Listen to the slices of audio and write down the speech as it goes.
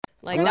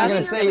Like, I'm not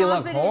gonna say you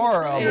look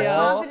horrible. Your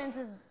confidence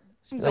is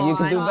like you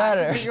can do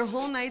better. Your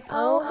whole night's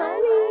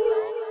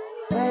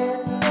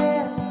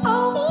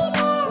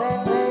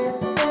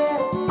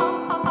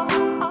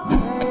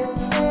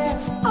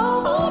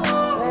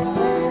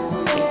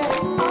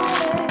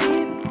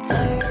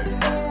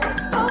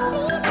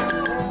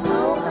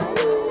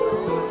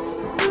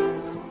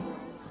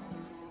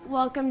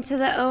Welcome to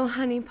the Oh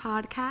Honey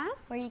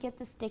podcast, where you get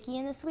the sticky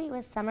and the sweet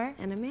with Summer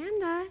and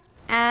Amanda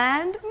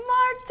and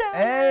Marta.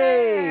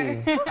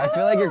 Hey, I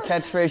feel like your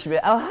catchphrase should be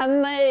 "Oh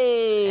honey."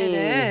 It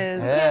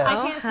is. Yeah.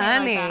 I can't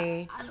honey.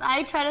 say it like that.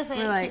 I try to say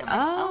We're it like, cute.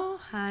 I'm oh,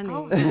 honey.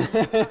 Oh.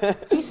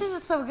 You said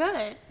it so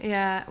good.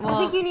 Yeah. Well,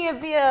 I think you need to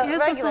be a this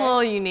regular. is a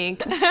little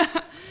unique.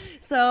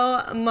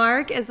 So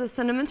Mark is a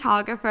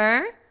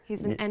cinematographer.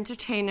 He's an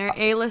entertainer,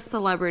 A-list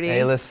celebrity.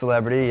 A-list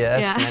celebrity,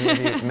 yes.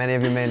 Yeah. Many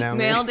of you may know me.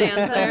 Male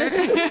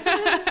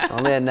dancer.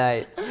 Only at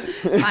night.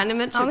 Find him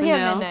at Only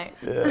Chippendale.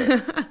 at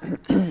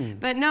midnight. Yeah.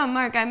 But no,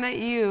 Mark, I met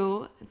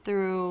you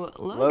through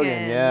Logan.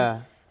 Logan,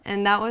 yeah.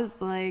 And that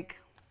was like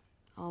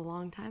a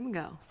long time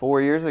ago.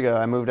 4 years ago,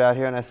 I moved out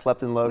here and I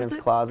slept in Logan's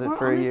closet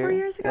for a year. 4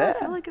 years ago? Yeah. I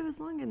feel like it was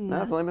longer than No,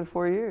 that. it's only been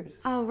 4 years.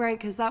 Oh, right,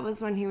 because that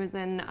was when he was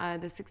in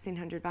the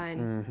 1600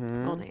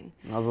 Vine building.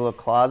 I was a little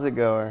closet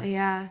goer.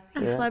 Yeah, I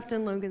Yeah. slept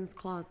in Logan's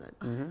closet.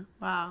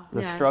 Wow.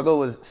 The Yeah. struggle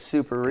was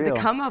super real.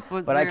 The come up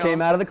was but real. I came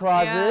out of the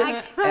closet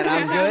Yeah. and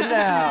I'm good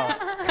now.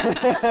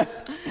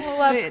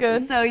 Well, that's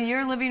good. So are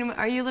you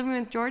living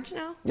with George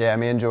now? Yeah,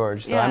 me and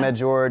George. So Yeah. I met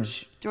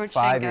George George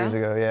 5 Janko. years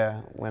ago,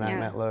 yeah, when I Yeah.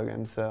 met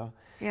Logan. So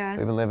Yeah.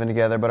 we've been living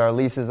together, but our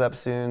lease is up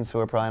soon, so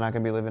we're probably not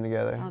gonna be living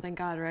together. Oh, thank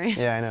God, right?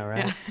 Yeah, I know,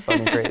 right? Yeah. It's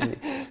fucking crazy.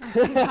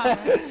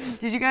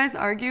 Did you guys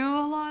argue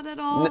a lot at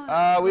all?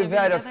 We've living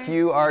had a together?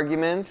 few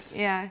arguments.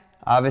 Yeah.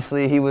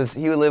 Obviously, he would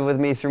live with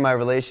me through my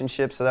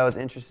relationship, so that was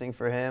interesting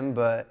for him.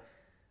 But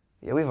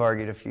yeah, we've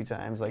argued a few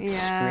times, like Yeah.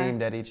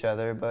 screamed at each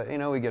other. But you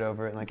know, we get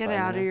over it in like Get 5 it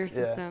out minutes. of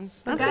your system.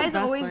 But That's the guys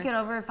best always way. get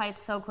over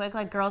fights so quick.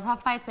 Like girls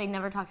have fights, they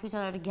never talk to each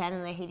other again,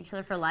 and they hate each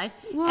other for life.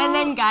 Well- and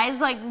then guys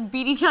like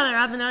beat each other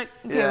up, and they're like,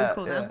 okay, Yeah, we're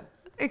cool yeah. now.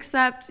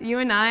 Except you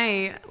and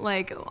I,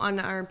 like on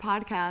our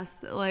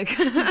podcast, like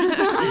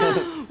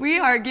we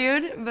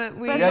argued, but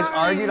we But You it's guys not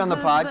really- argued on the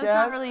but it's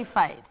not podcast? really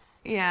fights.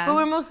 yeah. But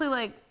we're mostly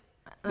like.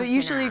 But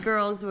usually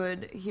girls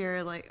would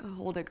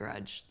hold a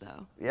grudge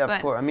though. Yeah,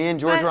 of course. Me and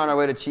George were on our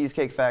way to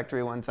Cheesecake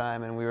Factory one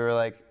time, and we were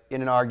like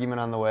in an argument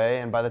on the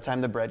way. And by the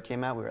time the bread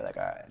came out, we were like,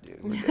 all right,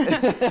 dude, we're good.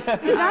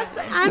 That's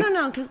I don't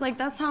know, cause like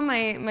that's how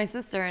my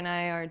sister and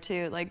I are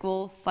too. Like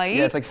we'll fight.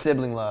 Yeah, it's like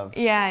sibling love.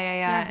 Yeah.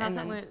 Yeah, And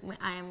that's then, what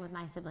I am with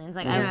my siblings.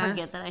 Like Yeah. I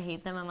forget that I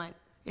hate them. I'm like,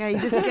 yeah,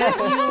 you just you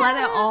let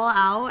it all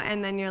out,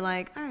 and then you're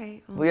like, all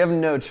right. Well, We have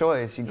no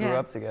choice. You grew Yeah.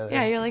 up together.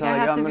 Yeah, you're like, it's not I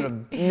like have I'm to gonna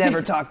be-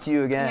 never talk to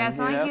you again. yeah, it's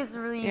not you like know? it's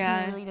really you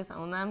Yeah. can really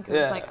disown them because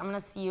Yeah. it's like I'm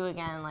gonna see you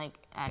again like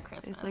at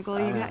Christmas. it's like,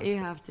 well, you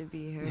have to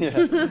be here.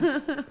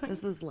 Yeah.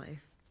 This is life.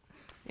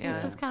 It's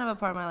Yeah. just kind of a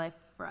part of my life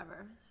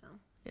forever. So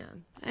Yeah.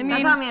 I that's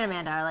mean, how me and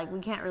Amanda are. Like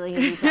we can't really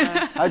hate each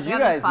other. How'd We you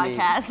have this guys meet?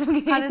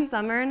 podcast. how did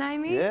Summer and I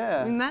meet?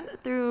 Yeah. We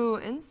met through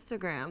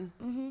Instagram.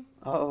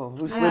 Oh,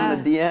 who slid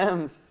in the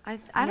DMs? I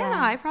don't Yeah. know.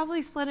 I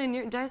probably slid in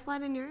your. Did I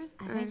slide in yours?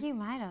 I think you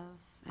might have.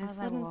 I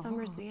slid in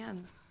Summer's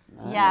DMs.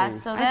 Yeah.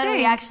 Nice. So I then we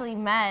think- actually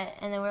met,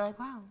 and then we're like,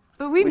 wow.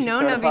 But we've We should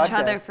known start of a each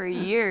other podcast. for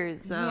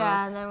years. So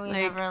Yeah, and then we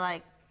like, never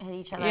like hit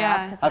each other Yeah.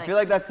 up. 'Cause, I feel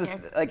like that's just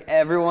like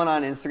everyone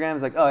on Instagram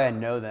is like, oh, yeah, I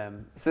know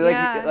them. So like,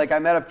 Yeah. like I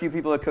met a few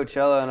people at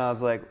Coachella, and I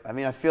was like, I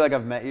mean, I feel like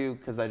I've met you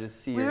because I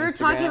just see We your were Instagram.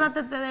 talking about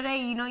that the other day.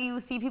 You know,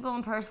 you see people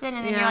in person,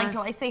 and then you're Yeah. like, do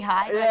I say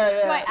hi? Yeah,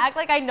 yeah. Do I act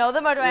like I know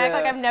them, or do I act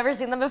Yeah. like I've never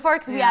seen them before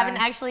because we Yeah. haven't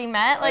actually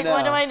met? Like, what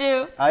do know. I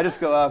do? I just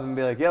go up and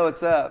be like, yo,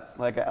 what's up?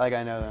 Like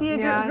I know them. See,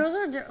 Yeah. girls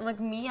are like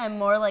me. I'm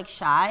more like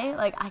shy.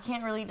 Like I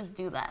can't really just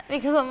do that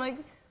because I'm like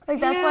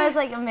that's why it's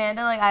like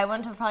Amanda. Like I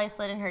wouldn't have probably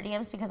slid in her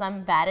DMs because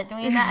I'm bad at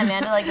doing that.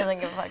 Amanda like doesn't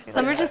give a fuck. She's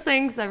Summer like, just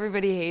thinks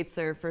everybody hates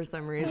her for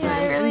some reason. Yeah,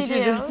 I really and she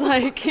do. just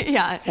like,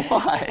 yeah.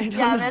 Why?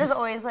 yeah, Amanda's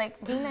always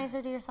like, be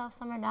nicer to yourself,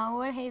 Summer. No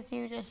one hates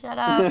you. Just shut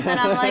up. And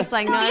I'm like, It's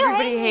like, no, you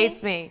everybody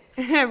hate me.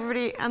 hates me.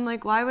 Everybody, I'm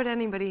like, why would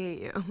anybody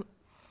hate you?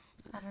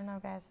 I don't know,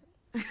 guys.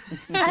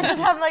 I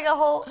just have like a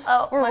whole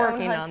We're my own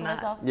working hunch on to that.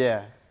 myself.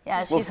 Yeah.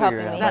 Yeah, she's We'll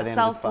figure helping it out me. by the That end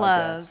of this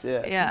self-love.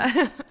 podcast.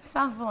 Yeah.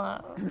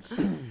 Self-love.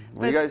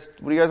 What do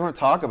you guys want to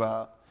talk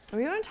about?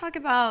 We want to talk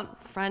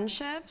about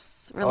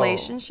friendships,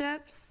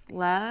 relationships,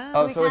 love.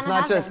 Oh, We so it's kinda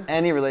not just have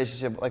any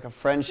relationship, like a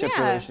friendship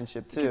Yeah.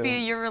 relationship too. It could be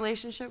your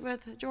relationship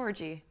with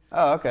Georgie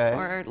Oh, okay.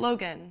 or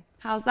Logan.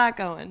 How's that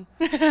going?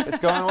 It's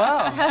going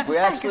well. We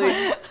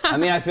actually, I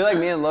mean, I feel like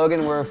me and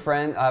Logan were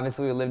friends.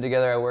 Obviously, we lived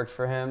together. I worked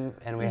for him,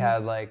 and we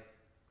had like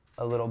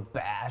a little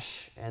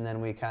bash, and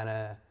then we kind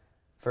of,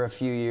 for a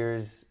few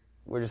years,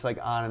 we're just like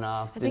on and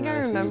off. I think I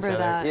really see each remember other.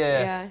 that.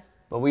 Yeah.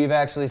 But we've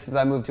actually, since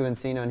I moved to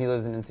Encino and he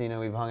lives in Encino,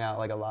 we've hung out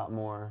like a lot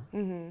more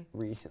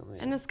recently.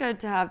 And it's good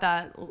to have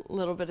that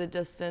little bit of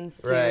distance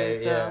too.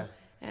 Right, So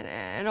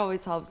yeah. it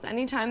always helps.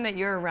 Anytime that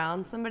you're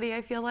around somebody,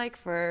 I feel like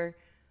for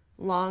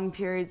long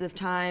periods of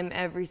time,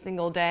 every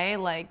single day,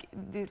 like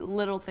these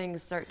little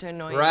things start to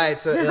annoy you. Right,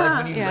 so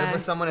like when you Yeah. live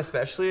with someone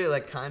especially,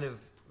 like kind of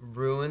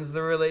ruins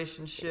the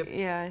relationship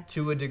Yeah.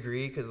 to a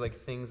degree, because like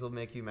things will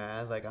make you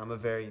mad. Like I'm a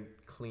very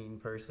clean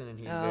person and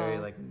he's very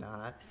like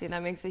not. See,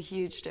 that makes a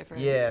huge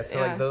difference. Yeah, so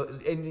like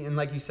those, and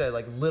like you said,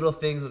 like little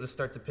things will just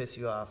start to piss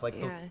you off. Like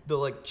they'll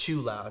like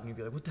chew loud and you'll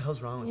be like, what the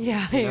hell's wrong with you?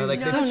 You know, like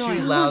so they've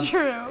chewed loud.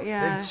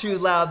 Yeah. They've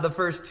chewed loud the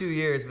first 2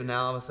 years, but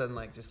now all of a sudden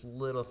like just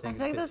little things I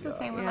feel like piss that's you the off.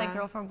 same with like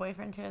girlfriend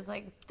boyfriend too. It's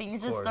like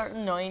things just course. start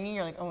annoying you.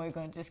 You're like, oh my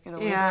god, just get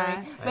away from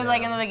Yeah. me. Because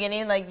like in the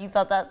beginning, like you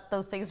thought that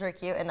those things were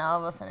cute, and now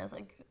all of a sudden it's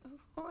like,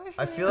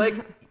 I feel like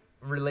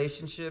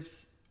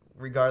relationships,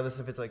 regardless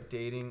if it's like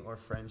dating or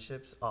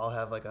friendships, all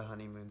have like a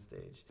honeymoon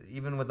stage.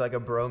 Even with like a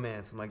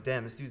bromance, I'm like,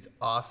 damn, this dude's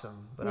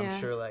awesome. But I'm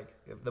sure like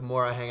the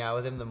more I hang out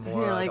with him, the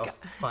more like, I'll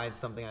find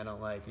something I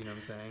don't like. You know what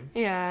I'm saying?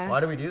 Yeah. Why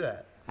do we do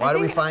that? Why do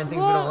we find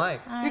things we don't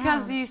like?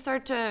 Because you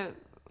start to,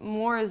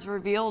 more is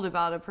revealed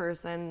about a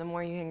person the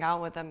more you hang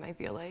out with them, I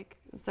feel like.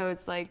 So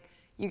it's like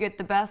you get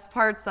the best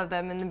parts of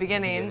them in the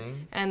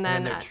beginning, and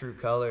then their true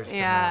colors come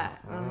yeah,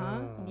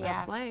 out.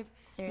 that's life.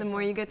 Seriously. The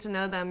more you get to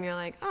know them, you're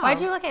like, oh.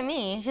 Why'd you look at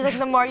me? She's like,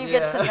 the more you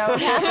get to know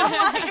them.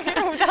 I'm like,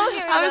 don't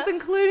give me I was that.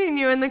 including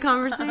you in the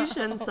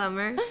conversation,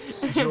 Summer.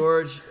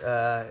 George,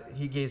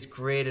 he gives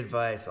great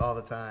advice all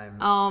the time.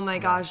 Oh my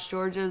gosh,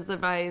 George's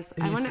advice.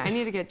 I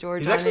need to get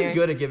George He's on actually here.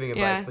 good at giving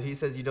advice, but he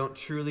says you don't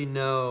truly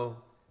know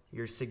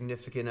your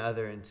significant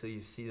other until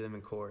you see them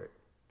in court.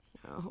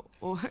 Oh,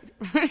 what?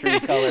 True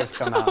colors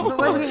come out in But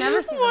what if court. we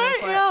never see them in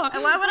court? Yeah.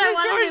 And why would I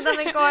want to see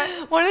them in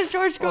court? When is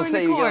George going Well,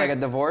 say to you court? get like a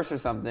divorce or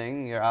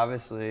something, you're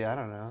obviously, I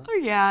don't know. Oh,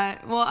 yeah.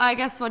 Well, I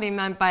guess what he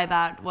meant by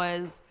that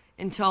was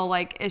until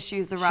like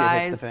issues Shit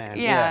arise. hits the fan.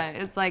 Yeah,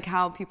 it's like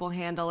how people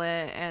handle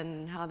it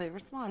and how they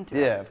respond to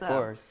it. Yeah, of So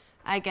course.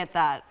 I get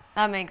that.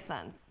 That makes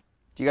sense.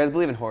 Do you guys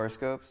believe in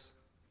horoscopes?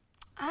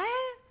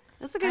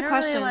 That's a I good don't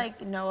question. really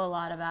like know a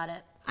lot about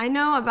it. I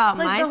know about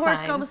Like my the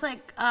horoscope sign.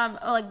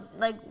 is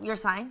like your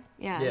sign.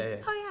 Yeah. Yeah.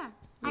 Oh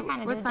yeah, I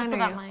kind of What do. sign Just are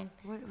about you? mine.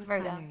 What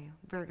Virgo. sign are you?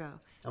 Virgo.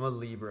 I'm a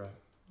Libra.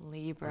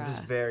 Libra. I'm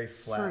just very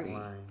flat Free.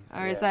 line.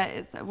 Or Yeah. is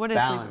that what is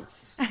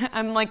Balance. Libra?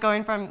 I'm like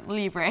going from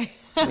Libre.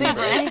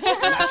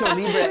 Nacho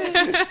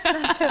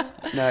Libre.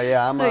 No,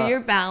 yeah, I'm So you're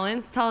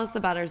balanced. Tell us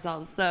about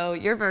ourselves. So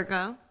you're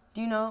Virgo. Do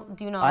you know?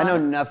 I know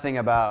nothing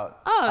about.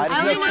 Oh, I just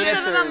I only know know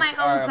stuff about my cancers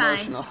own are sign.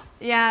 emotional.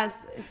 Yes.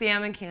 See,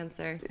 I'm a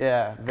Cancer.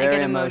 Yeah, very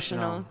get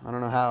emotional. emotional. I don't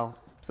know how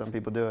some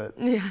people do it.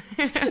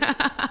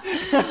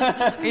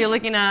 Are you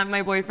looking at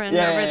my boyfriend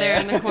over there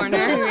in the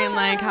corner, being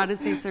like, how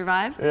does he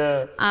survive?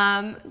 Yeah.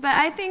 But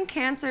I think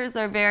Cancers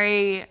are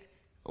very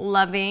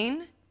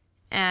loving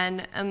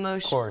and emotional.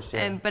 Of course,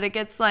 yeah. But it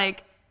gets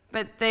like,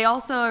 but they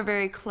also are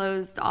very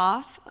closed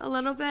off a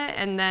little bit,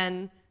 and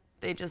then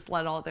they just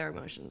let all their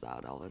emotions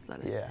out all of a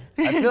sudden. Yeah.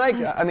 I feel like,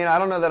 I mean, I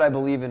don't know that I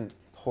believe in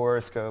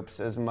horoscopes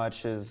as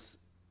much as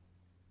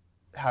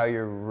how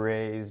you're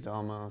raised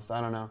almost.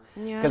 I don't know.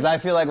 Yeah. Because I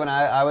feel like when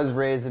I was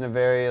raised in a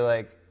very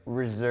like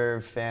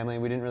reserved family,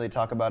 we didn't really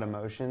talk about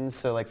emotions.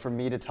 So like for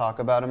me to talk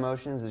about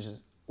emotions is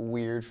just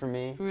weird for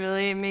me.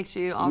 Really? It makes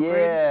you awkward?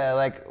 Yeah,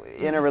 like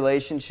in a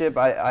relationship,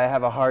 I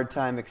have a hard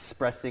time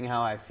expressing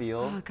how I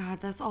feel. Oh, God,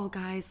 that's all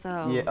guys,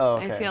 though. Yeah, oh,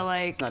 okay. I feel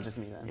like... It's not just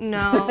me then.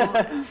 No.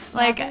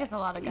 I think it's a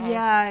lot of guys.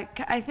 Yeah,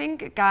 I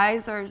think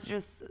guys are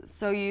just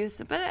so used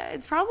to, but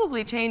it's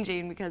probably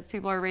changing because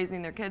people are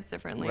raising their kids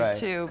differently, Right.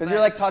 too. Because but-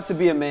 you're like taught to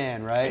be a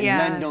man, right?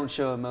 Yeah. Men don't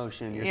show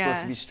emotion. You're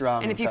supposed to be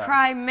strong. And if you tough.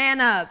 cry, man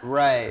up.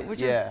 Right.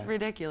 Which yeah. is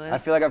ridiculous. I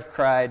feel like I've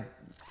cried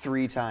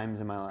 3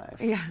 times in my life.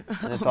 Yeah.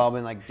 And it's all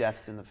been like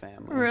deaths in the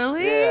family.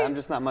 Really? Yeah, I'm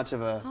just not much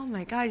of a. Oh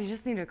my God, you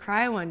just need to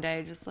cry one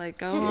day. Just like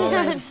go Just home need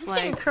and to- just just need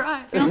to like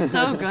cry. feels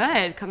so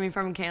good coming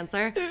from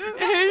Cancer. You just need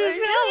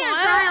to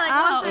cry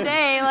like once a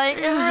day. Like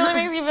it really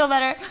makes you feel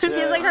better.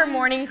 She's like her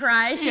morning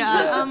cry. She's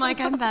Yeah, I'm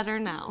like, I'm better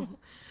now.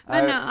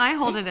 But no, I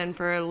hold it in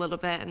for a little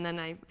bit and then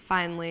I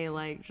finally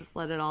like just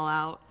let it all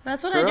out.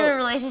 That's what I do in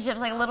relationships.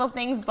 Like little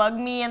things bug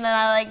me, and then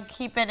I like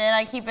keep it in,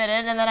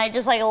 and then I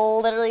just like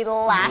literally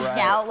lash Right.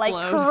 out like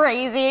Explode.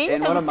 crazy.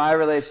 In one of my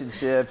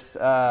relationships,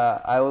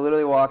 I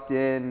literally walked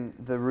in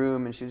the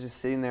room and she was just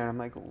sitting there, and I'm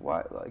like,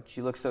 "Why?" Like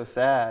she looks so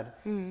sad.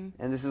 And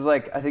this is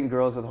like, I think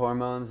girls with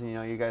hormones, and you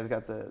know, you guys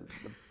got the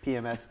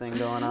PMS thing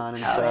going on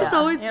and stuff. It's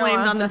always You know blamed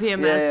what? on the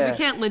PMS. Yeah. We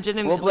can't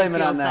legitimately We'll blame it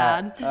feel on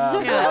that.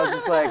 sad. I was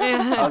just like,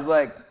 I was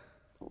like,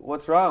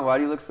 "What's wrong? Why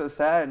do you look so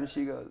sad?" And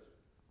she goes,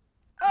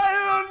 "I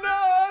don't know.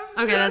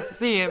 I'm Okay, just that's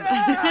theme.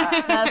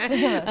 That's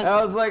And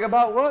I was like,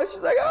 "About what?"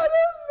 She's like, "I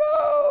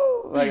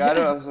don't know." Like I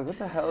don't. I was like, "What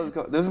the hell is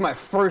going?" This is my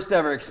first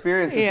ever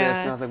experience with this,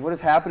 Yeah. and I was like, "What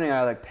is happening?"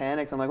 I like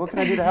panicked. I'm like, "What can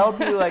I do to help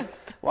you? Like,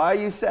 why are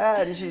you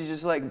sad?" And she's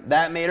just like,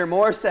 that made her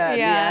more sad. Me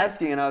Yeah.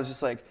 asking, and I was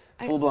just like,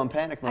 full blown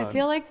panic mode. I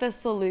feel like the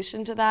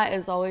solution to that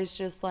is always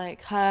just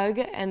like hug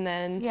and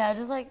then yeah,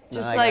 just like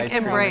Like like ice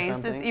cream or embrace.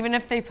 something? Even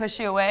if they push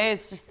you away,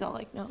 it's just still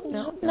like no.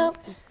 no.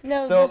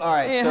 So all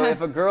right, so Yeah.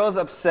 if a girl's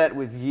upset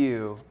with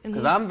you,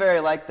 because I'm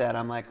very like that,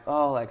 I'm like,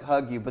 oh, like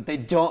hug you, but they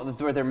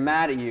don't, or they're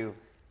mad at you.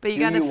 But you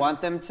do gotta you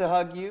want them to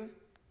hug you,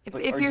 If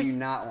or you're do you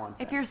not want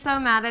them? if you're so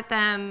mad at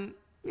them,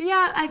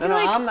 yeah, I feel no,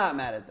 like I'm not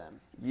mad at them.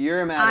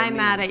 You're mad at me. I'm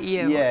mad at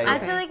you. Yeah. I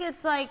feel like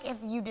it's like if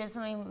you did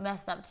something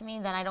messed up to me,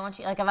 then I don't want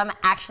you. Like if I'm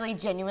actually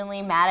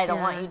genuinely mad, I don't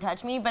want you to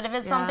touch me. But if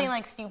it's something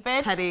like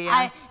stupid, petty, if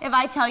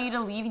I tell you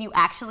to leave and you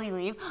actually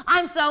leave,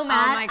 I'm so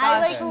mad. Oh my gosh, I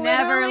like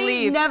never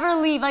leave. Never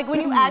leave. Like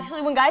when you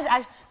actually, when guys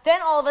actually. Then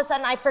all of a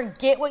sudden I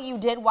forget what you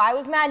did, why I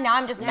was mad. Now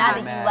I'm just mad that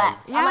you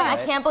left. Yeah. I'm like,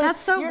 I can't believe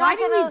that's so. you're Why not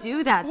do gonna, we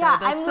do that? Yeah,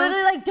 though? I'm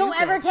literally like, don't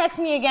ever text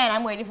me again.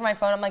 I'm waiting for my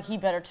phone. I'm like, he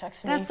better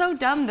text me. That's so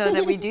dumb though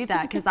that we do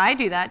that because I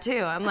do that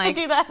too. I'm like,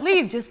 do that.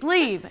 leave, just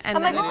leave, and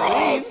I'm then like, he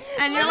leave. leaves,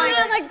 and you're Literally,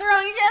 like, I'm like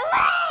throwing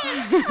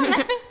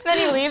shit. Then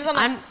he leaves.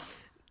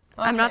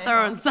 I'm not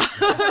throwing stuff.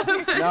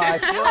 No, I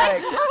feel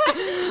like,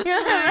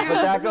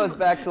 but that goes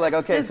back to like,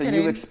 okay, so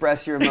you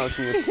express your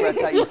emotion, you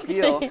express how you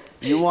feel,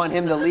 you want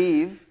him to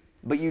leave,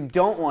 but you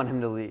don't want him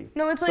to leave.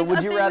 No, it's so like would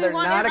a you thing rather we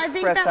want, not I think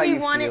express that how we you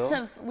want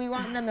feel? we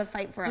want them to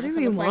fight for us. What do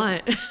So we it's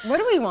want? Like, what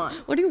do we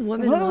want? What do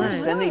women What do want? we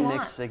Sending want?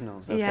 mixed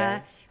signals, okay?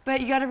 Yeah,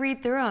 but you got to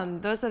read through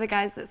them. Those are the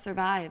guys that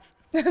survive.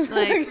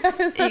 Like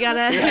you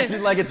gotta. It's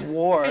like it's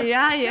war.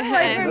 Yeah.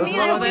 Like for Those me,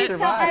 are the ones that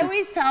survive. I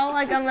always tell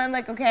like I'm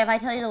like, okay, if I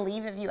tell you to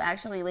leave, if you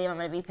actually leave, I'm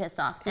gonna be pissed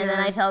off. And then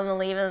I tell them to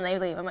leave, and then they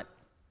leave. I'm like,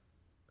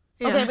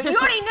 okay, but you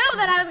already know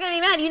that I was gonna be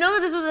mad. You know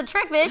that this was a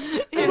trick, bitch.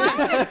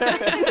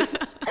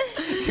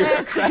 You're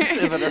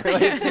aggressive in a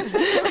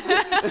relationship.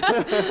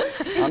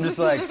 I'm just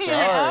like,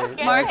 sorry.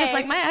 Okay. Mark is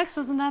like, my ex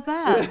wasn't that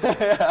bad.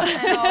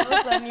 And all of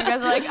a sudden, you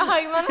guys are like, oh,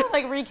 you want to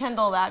like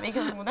rekindle that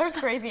because there's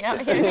crazy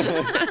out here.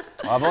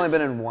 Well, I've only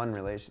been in one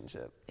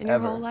relationship. In your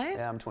ever. whole life?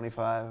 Yeah, I'm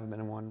 25. I've been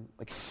in one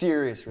like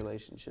serious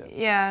relationship.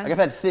 Yeah. Like I've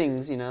had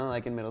things, you know,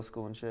 like in middle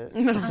school and shit.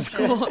 Middle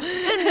school.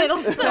 In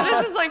middle school. So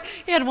this is like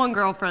he had one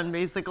girlfriend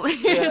basically.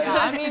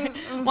 I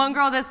mean, One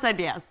girl that said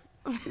yes.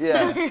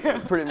 Yeah,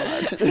 pretty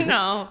much.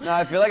 No. No,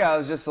 I feel like I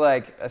was just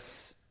like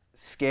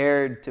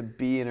scared to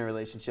be in a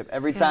relationship.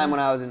 Every time when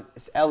I was in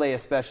LA,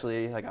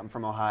 especially, like I'm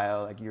from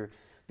Ohio, like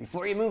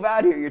before you move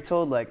out here, you're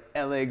told like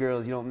LA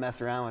girls, you don't mess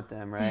around with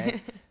them,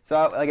 right?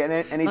 So like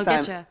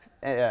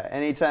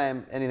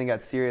anytime anything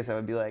got serious, I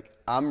would be like,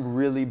 I'm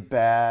really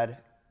bad.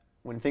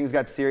 When things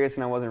got serious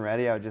and I wasn't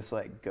ready, I would just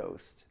like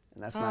ghost.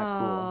 And that's not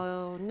cool.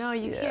 Oh, no,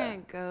 you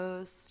can't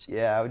ghost.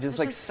 Yeah, I would just That's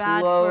like just bad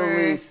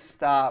slowly for-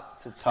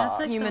 stop to talk.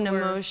 like Human the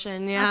worst.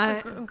 emotion,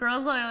 yeah.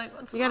 girls are like,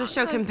 what's You gotta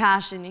show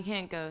compassion, you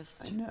can't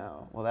ghost.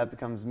 No, well that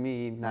becomes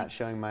me not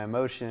showing my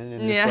emotion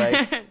and Yeah.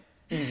 just like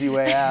easy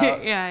way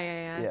out.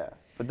 Yeah.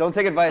 But don't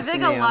take advice I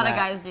from think me a lot on of that.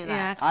 guys do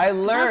that. Yeah. I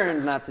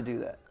learned not to do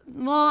that.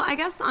 Well, I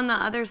guess on the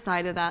other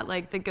side of that,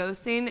 like the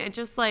ghosting, it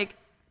just like,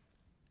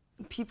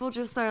 people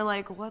just are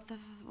like, what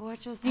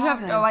just You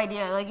happened? have no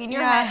idea. Like in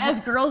your head, as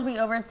girls, we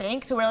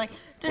overthink, so we're like,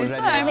 just did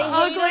like, I do? they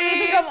I'm hate me,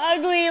 they think I'm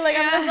ugly. Like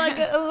I'm just like,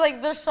 it was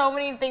like, there's so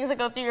many things that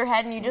go through your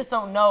head, and you just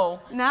don't know.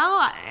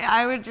 Now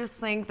I would just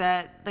think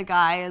that the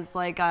guy is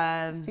like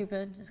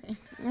Stupid. Just kidding.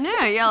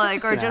 yeah,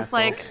 like or an just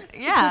asshole.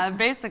 like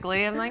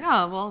basically I'm like,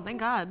 oh well, thank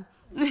God,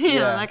 you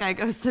know, that guy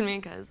ghosted me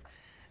because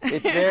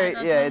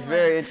It's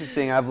very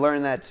interesting. I've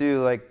learned that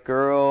too. Like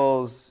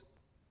girls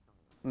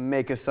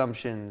make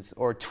assumptions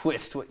or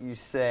twist what you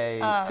say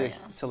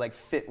to like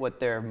fit what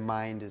their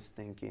mind is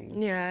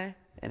thinking. yeah.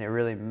 And it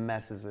really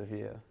messes with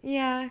you.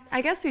 Yeah,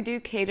 I guess we do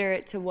cater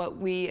it to what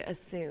we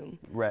assume.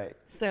 Right.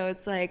 So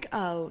it's like,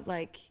 oh,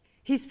 like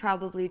he's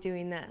probably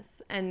doing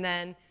this, and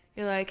then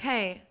you're like,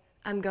 hey,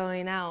 I'm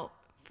going out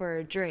for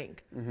a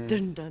drink.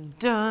 Dun dun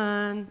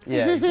dun.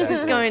 Yeah, exactly.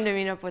 He's going to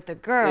meet up with a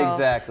girl.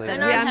 Exactly. In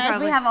Yeah, our I'm heads,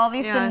 probably- we have all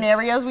these yeah.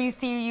 scenarios. We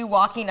see you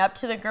walking up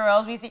to the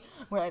girls.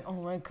 We're like, oh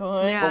my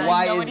god, Yeah. But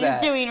Why I know is what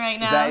that? he's doing right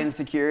now. Is that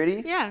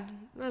insecurity? Yeah,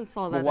 that's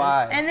all that is.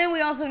 Why? And then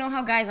we also know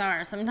how guys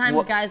are. Sometimes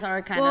Well- guys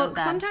are kind Well, of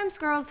that. sometimes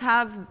girls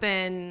have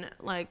been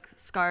like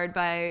scarred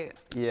by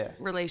Yeah.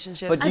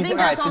 relationships. But do I you, think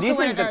all right, that's so do you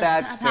also what think it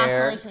that does, that's a past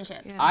fair?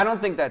 relationship. Yeah. I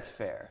don't think that's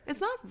fair.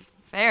 It's not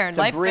fair. To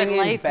Life, bring but in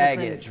life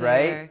baggage, isn't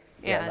right? fair.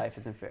 Yeah, life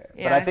isn't fair. But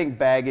Yeah. I think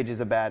baggage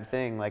is a bad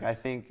thing. Like I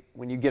think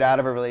when you get out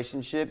of a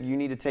relationship, you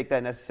need to take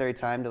that necessary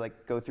time to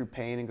like go through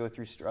pain and go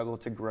through struggle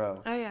to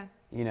grow. Oh yeah.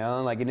 You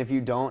know, like, and if you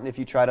don't, if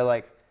you try to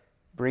like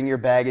bring your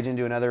baggage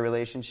into another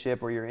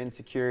relationship or your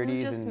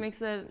insecurities just and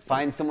makes it.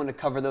 find someone to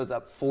cover those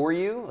up for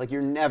you, like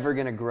you're never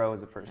gonna grow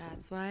as a person.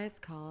 That's why it's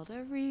called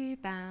a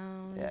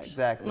rebound. Yeah,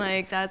 exactly.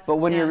 Like that's. But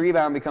when yeah. your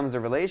rebound becomes a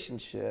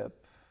relationship,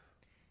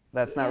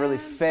 that's not really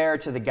fair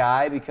to the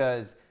guy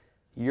because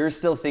you're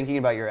still thinking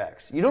about your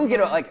ex. You don't get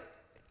like,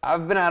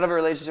 I've been out of a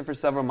relationship for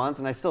several months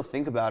and I still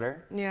think about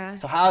her. Yeah.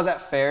 So how is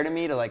that fair to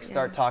me to like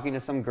start talking to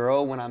some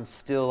girl when I'm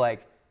still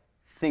like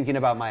thinking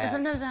about my ex?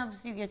 Sometimes it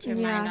helps you get your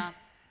Yeah. mind off.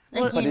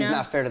 Like, But you it's know?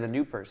 not fair to the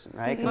new person,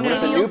 right? Because Maybe what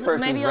if the new you'll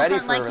person's ready start for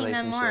a liking them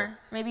relationship? more.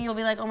 Maybe you'll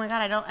be like, oh my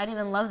god, I didn't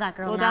even love that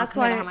girl. Well, now that's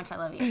compared why. to how much I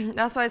love you.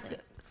 That's why it's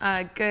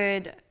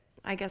good,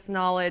 I guess,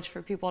 knowledge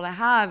for people to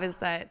have is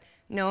that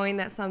knowing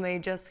that somebody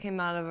just came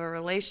out of a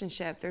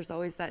relationship, there's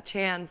always that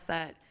chance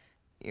that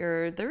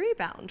you're the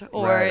rebound,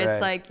 or Right, it's right.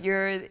 like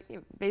you're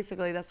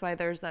basically that's why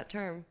there's that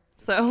term.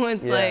 So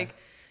it's Yeah. like,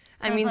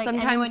 I mean, Like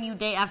sometimes anyone you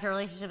date after a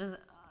relationship is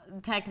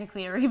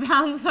technically a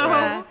rebound. So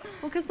well,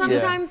 because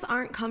sometimes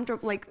aren't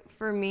comfortable. Like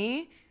for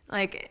me,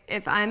 like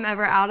if I'm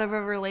ever out of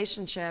a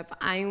relationship,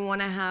 I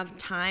want to have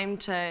time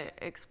to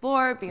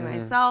explore, be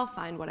myself,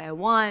 find what I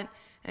want,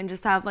 and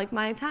just have like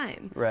my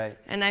time. Right.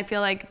 And I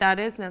feel like that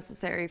is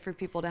necessary for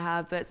people to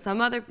have, but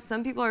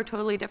some people are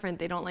totally different.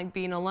 They don't like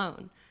being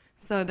alone.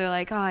 So they're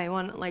like, oh, I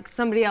want like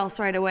somebody else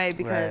right away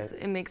because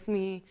it makes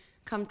me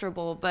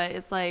comfortable. But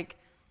it's like,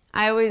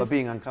 But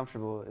being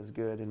uncomfortable is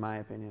good, in my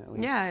opinion, at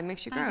least. Yeah, it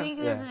makes you grow. I think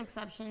there's an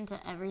exception to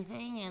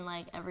everything, and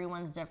like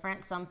everyone's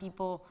different. Some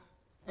people,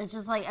 it's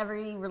just like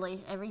every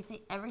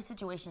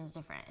situation is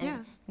different,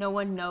 and no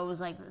one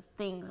knows like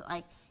things.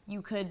 Like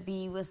you could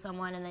be with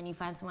someone and then you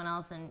find someone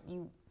else and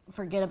you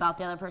forget about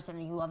the other person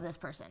and you love this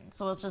person.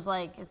 So it's just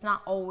like it's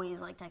not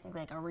always like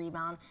technically like a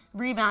rebound.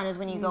 Rebound is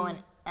when you go and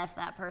F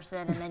that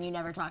person and then you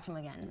never talk to them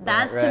again.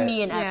 That's to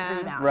me an F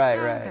rebound. Right.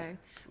 Okay.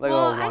 Like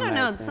well, I don't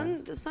know.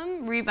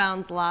 Some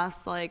rebounds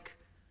last like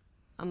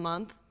a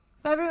month.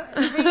 Every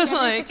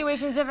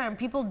situation is different.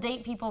 People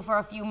date people for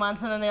a few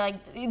months and then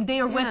they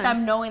are with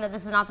them knowing that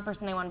this is not the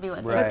person they want to be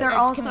with. Right. But they're It's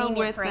also convenient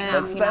with them.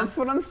 now, That's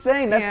what I'm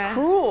saying. That's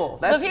cruel.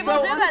 That's but people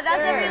so do that.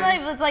 That's unfair. every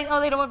life. It's like, oh,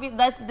 they don't want to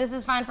be. This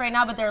is fine for right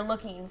now, but they're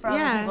looking for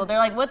other people. They're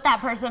like with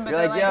that person, but You're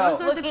they're like, like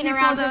yo, looking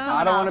around for someone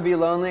else. I don't want to be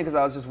lonely because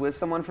I was just with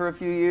someone for a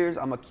few years.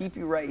 I'm gonna keep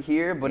you right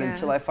here, but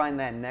until I find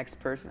that next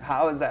person,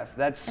 how is that?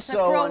 That's It's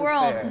so a cruel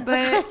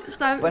unfair. world.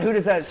 But But who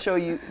does that show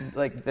you,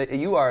 like, that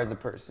you are as a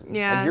person?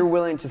 Yeah. Like, you're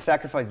willing to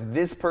sacrifice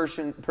this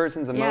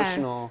person's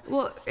emotional.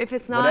 Well, if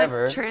it's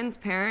not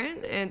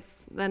transparent,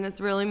 then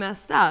it's really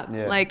messed up.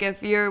 Yeah. Like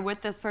if you're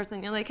with this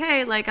person, you're like,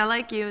 hey, like I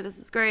like you, this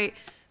is great,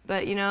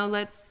 but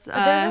let's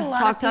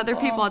talk to other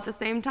people at the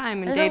same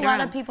time and date There's a lot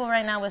around. of people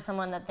right now with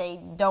someone that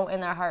they don't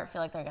in their heart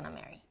feel like they're gonna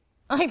marry.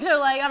 Like they're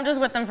like, I'm just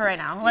with them for right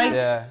now. Like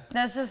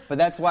that's just. But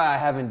that's why I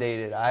haven't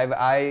dated.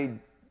 I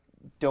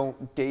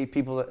don't date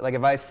people like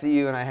if I see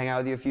you and I hang out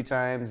with you a few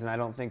times and I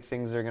don't think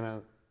things are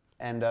gonna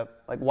end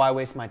up like why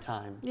waste my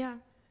time? Yeah.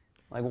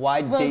 Like,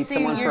 why date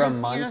someone for a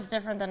month? You're just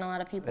different than a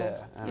lot of people.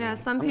 Yeah,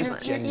 some I'm people.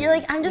 just genuine. You're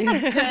like, I'm just a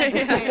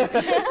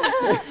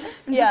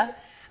good dude.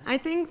 I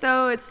think,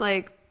 though, it's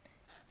like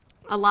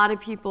a lot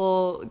of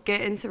people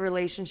get into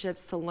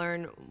relationships to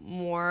learn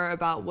more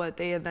about what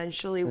they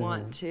eventually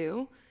want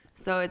to.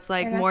 So it's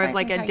like more of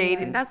like a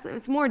dating.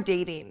 It's more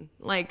dating.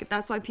 Like,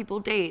 that's why people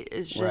date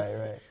is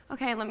just,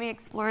 okay, let me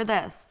explore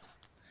this.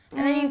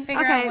 And then you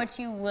figure out what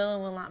you will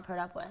and will not put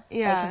up with.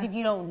 Yeah. Because if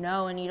you don't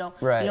know and you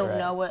don't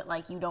know what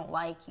like you don't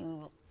like,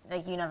 you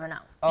never know.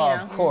 Oh, you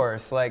know? of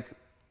course. Like,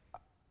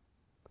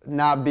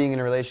 not being in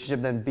a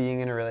relationship, then being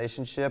in a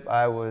relationship,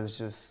 I was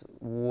just,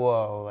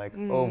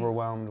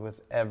 overwhelmed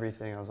with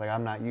everything. I was like,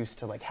 I'm not used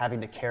to like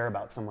having to care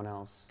about someone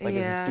else. Like,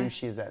 as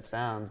douchey as that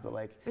sounds, but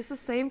like. It's the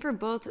same for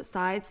both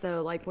sides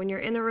though. Like when you're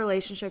in a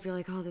relationship, you're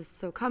like, oh, this is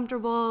so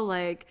comfortable.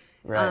 Like,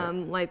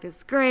 life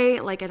is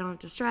great. Like I don't have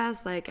to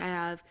stress. Like I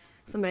have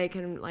somebody I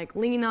can like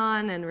lean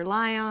on and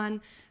rely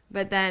on.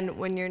 But then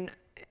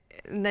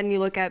then you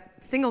look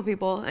at single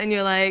people and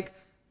you're like,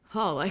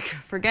 oh, like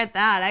forget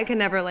that. I can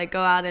never like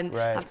go out and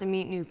have to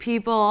meet new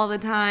people all the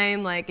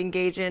time, like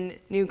engage in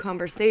new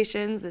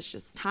conversations. It's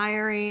just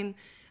tiring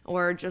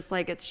or just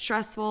like it's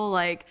stressful.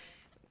 Like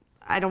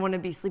I don't want to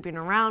be sleeping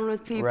around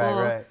with people.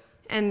 Right.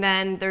 And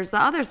then there's the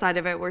other side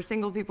of it where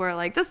single people are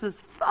like, this is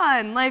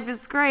fun, life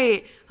is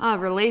great.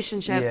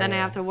 Relationship, then I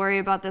have to worry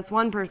about this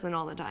one person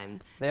all the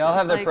time. They all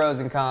have their pros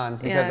and cons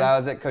because I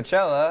was at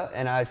Coachella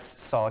and I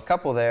saw a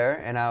couple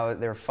there and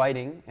they were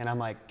fighting and I'm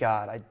like,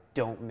 God, I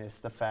don't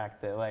miss the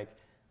fact that like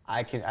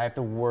I have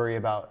to worry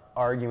about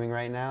arguing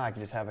right now. I can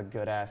just have a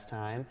good ass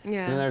time.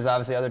 Yeah. And then there's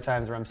obviously other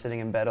times where I'm sitting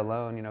in bed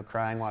alone,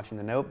 crying, watching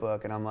The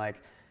Notebook, and I'm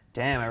like,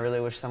 damn, I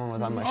really wish someone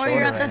was on my shoulder. Or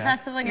you're at right the now.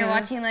 festival and you're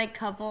watching like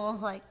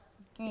couples like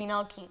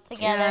keep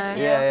together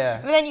too. Yeah.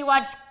 But then you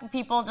watch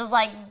people just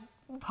like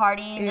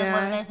partying, just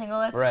living their single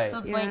life. Right.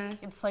 So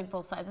it's like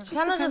both sides. It's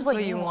kind of just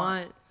what you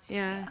want.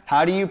 Yeah.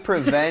 How do you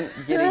prevent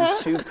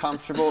getting too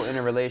comfortable in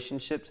a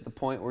relationship to the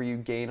point where you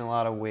gain a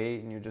lot of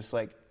weight and you're just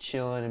like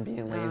chilling and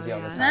being lazy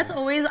all the time? That's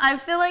always, I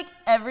feel like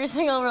every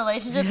single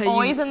relationship,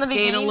 always in the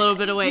beginning, gain a little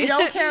bit of weight. You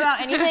don't care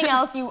about anything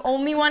else. You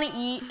only want to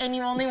eat and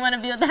you only want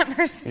to be with that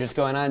person. You're just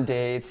going on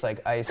dates,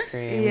 like ice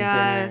cream,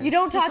 dinner. You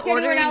don't talk to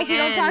anyone else. You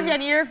don't talk to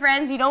any of your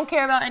friends. You don't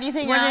care about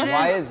anything else.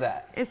 Why is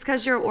that? It's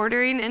because you're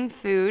ordering in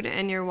food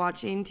and you're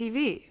watching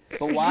TV.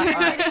 But why? All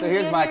right, so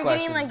here's my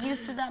question. You're getting like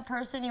used to that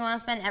person. You want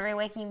to spend every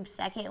waking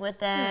second with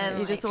them.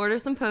 You just order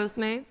some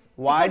Postmates.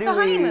 Why do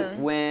we,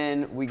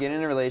 when we get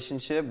in a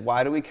relationship,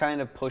 why do we kind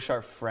of push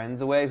our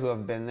friends away who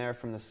have been there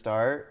from the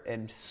start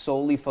and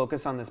solely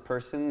focus on this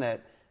person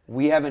that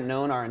we haven't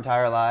known our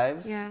entire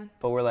lives? Yeah.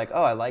 But we're like,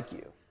 oh, I like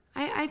you.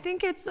 I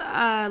think it's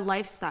a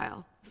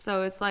lifestyle.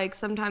 So it's like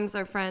sometimes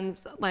our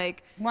friends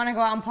like want to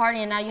go out and party,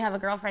 and now you have a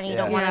girlfriend. And you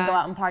don't want to go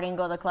out and party and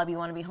go to the club. You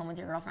want to be home with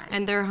your girlfriend.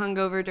 And they're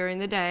hungover during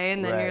the day,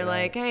 and then you're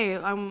like, hey,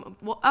 I'm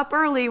up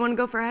early. You want to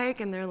go for a hike?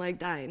 And they're like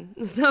dying.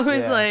 So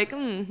it's like,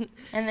 And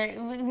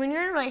when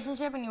you're in a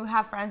relationship and you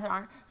have friends that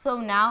aren't, so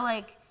now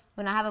like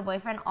when I have a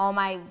boyfriend, all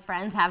my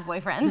friends have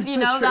boyfriends. You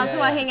know, that's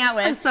who I hang out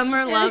with.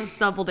 Summer loves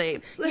double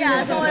dates. Yeah,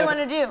 that's all I want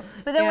to do.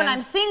 But then when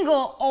I'm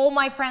single, all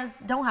my friends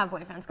don't have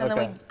boyfriends because then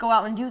we go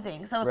out and do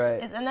things. So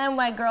and then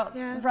my girl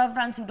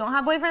friends who don't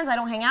have boyfriends, I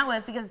don't hang out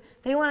with because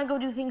they want to go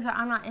do things that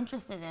I'm not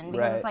interested in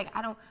because it's like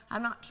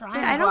I'm not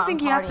trying. I don't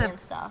think you have to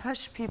stuff.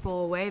 push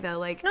people away though.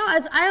 Like no,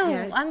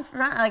 I'm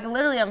like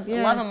literally love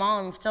them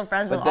all. I'm still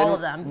friends with all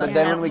of them. But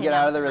then when we get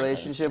out of the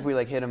relationship, we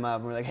like hit them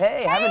up and we're like,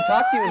 hey, I haven't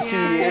talked to you in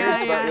 2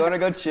 years, but you want to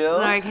go chill?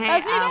 Like, hey,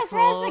 let's be best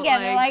friends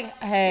again. They're like,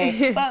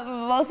 hey. But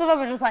most of them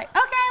are just like, okay,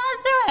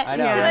 let's do it. I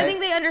know, because right? I think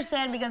they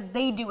understand because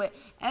they do it.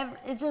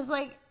 It's just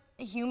like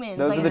humans.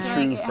 Those like, are the I true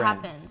feel like it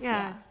friends. happens.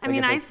 Yeah. I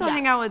mean, I still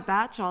hang out with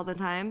Batch all the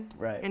time.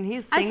 Right. And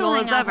he's I single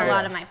still as hang out ever. with a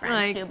lot of my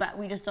friends too, but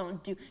we just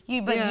don't do.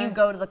 But do you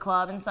go to the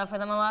club and stuff for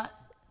them a lot?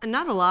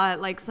 Not a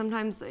lot. Like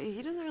sometimes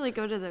he doesn't really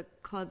go to the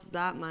clubs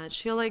that much.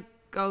 He'll like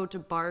go to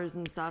bars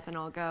and stuff, and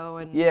I'll go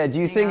and. Yeah. Do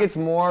you think it's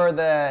more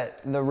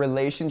that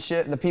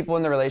the people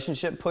in the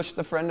relationship push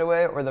the friend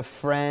away, or the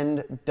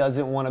friend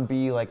doesn't want to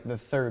be like the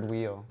third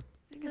wheel?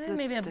 I think it's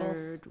maybe a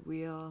third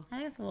wheel. I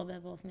think it's a little bit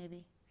of both,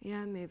 maybe.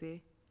 Yeah,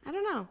 maybe. I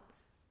don't know.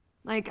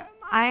 Like,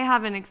 I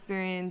haven't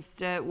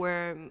experienced it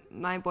where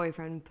my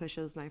boyfriend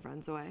pushes my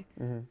friends away.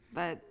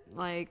 But,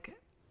 like,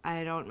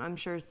 I'm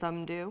sure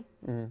some do.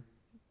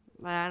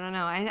 But I don't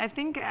know. I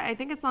think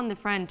it's on the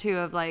friend, too,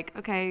 of, like,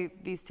 okay,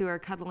 these two are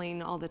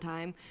cuddling all the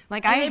time.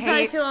 Like, they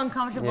probably feel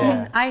uncomfortable.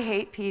 Yeah. I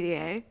hate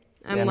PDA.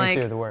 Me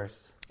too, the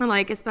worst. I'm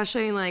like,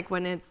 especially, like,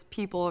 when it's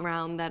people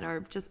around that are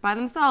just by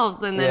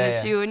themselves, and then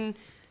it's you and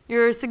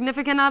your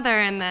significant other,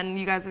 and then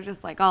you guys are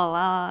just like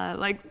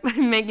like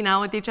making out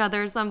with each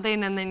other or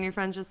something, and then your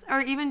friends just, or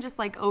even just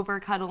like over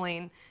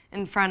cuddling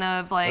in front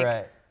of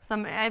like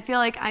some. I feel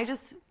like I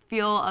just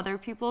feel other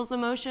people's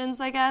emotions,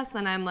 I guess,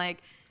 and I'm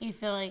like. You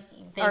feel like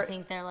they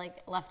think they're like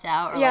left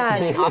out or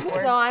like awkward.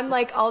 So I'm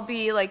like, I'll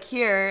be like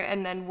here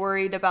and then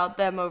worried about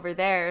them over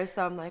there.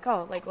 So I'm like,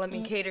 oh, like let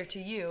me cater to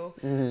you.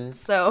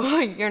 So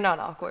you're not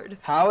awkward.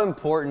 How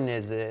important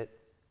is it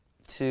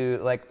to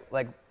like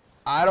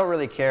I don't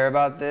really care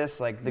about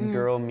this, like the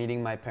girl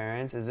meeting my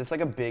parents. Is this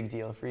like a big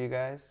deal for you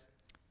guys?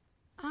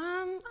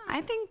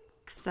 I think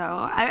so.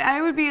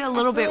 I would be a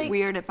little bit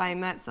weird if I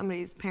met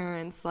somebody's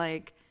parents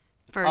like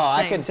first thing.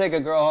 I could take a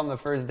girl home the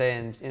first day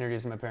and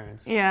introduce my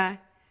parents. Yeah.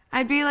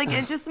 I'd be like,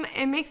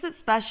 it makes it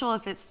special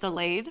if it's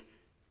delayed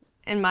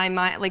in my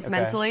mind, like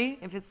mentally.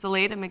 If it's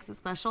delayed, it makes it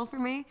special for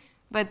me.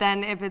 But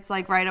then if it's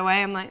like right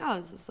away, I'm like, oh,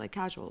 it's just like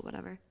casual,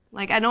 whatever.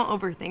 Like I don't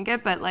overthink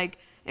it, but like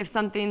if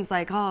something's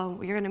like,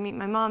 oh, you're gonna meet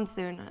my mom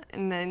soon,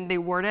 and then they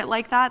word it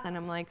like that, then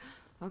I'm like,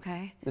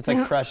 okay. It's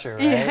like pressure,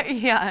 right?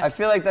 Yeah. I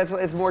feel like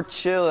it's more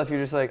chill if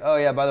you're just like, oh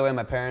yeah, by the way,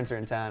 my parents are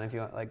in town. If you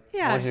want, I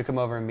want you to come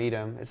over and meet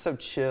them. It's so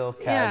chill,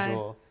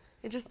 casual.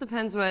 It just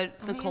depends what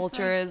the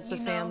culture is, the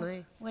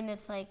family. When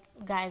it's like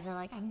guys are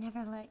like, I've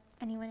never let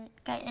anyone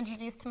got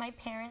introduced to my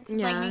parents.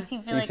 Yeah. Like makes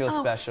you feel so you feel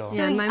special.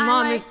 Yeah, my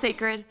mom is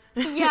sacred.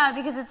 Yeah,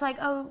 because it's like,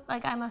 oh,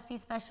 like I must be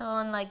special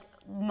and like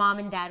mom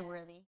and dad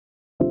worthy.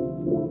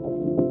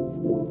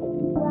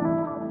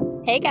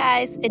 Hey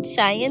guys, it's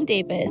Cheyenne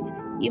Davis.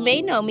 You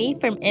may know me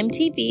from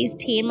MTV's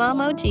Teen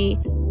Mom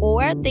OG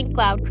or Think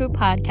Loud Crew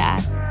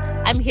podcast.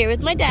 I'm here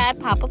with my dad,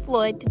 Papa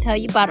Floyd, to tell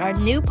you about our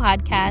new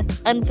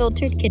podcast,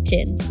 Unfiltered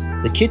Kitchen.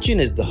 The kitchen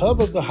is the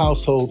hub of the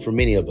household for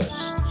many of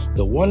us.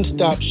 The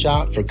one-stop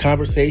shop for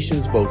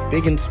conversations both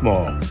big and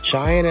small.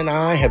 Cheyenne and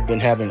I have been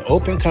having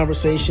open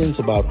conversations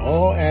about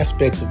all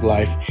aspects of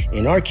life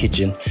in our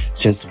kitchen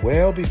since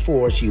well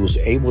before she was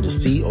able to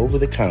see over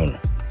the counter.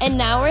 And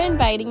now we're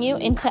inviting you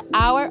into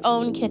our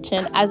own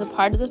kitchen as a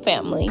part of the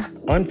family.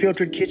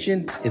 Unfiltered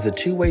Kitchen is a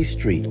two-way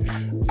street.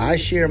 I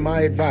share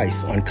my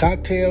advice on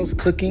cocktails,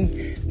 cooking,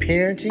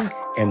 parenting,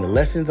 and the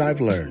lessons I've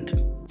learned.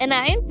 And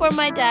I inform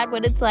my dad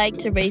what it's like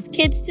to raise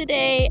kids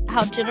today,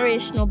 how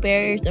generational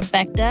barriers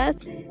affect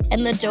us,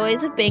 and the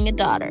joys of being a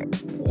daughter.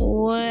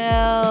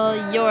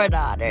 Well, your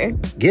daughter.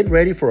 Get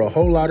ready for a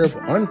whole lot of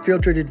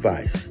unfiltered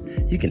advice.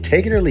 You can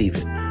take it or leave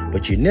it,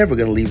 but you're never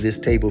going to leave this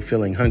table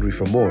feeling hungry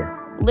for more.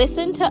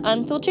 Listen to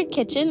Unfiltered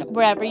Kitchen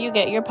wherever you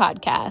get your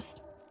podcasts.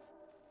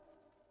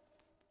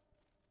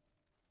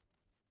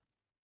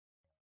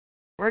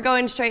 We're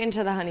going straight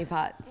into the honey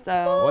pot.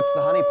 So what's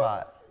the honey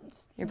pot?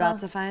 You're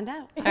about to find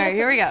out. All right,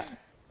 here we go.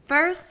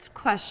 First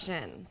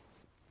question.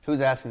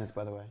 Who's asking this,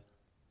 by the way?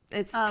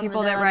 It's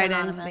people that write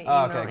into the email.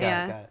 Oh, okay,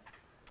 got it.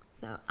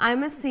 So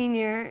I'm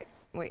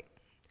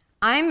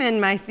in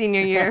my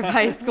senior year of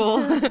high school,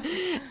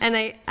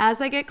 and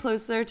as I get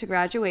closer to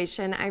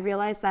graduation, I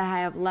realize that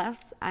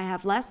I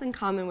have less in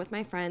common with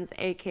my friends,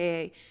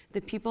 aka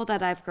the people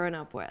that I've grown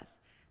up with.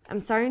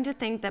 I'm starting to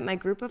think that my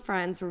group of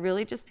friends were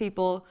really just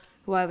people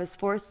who I was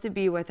forced to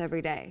be with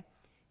every day.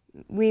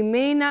 We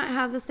may not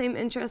have the same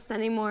interests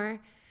anymore.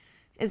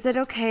 Is it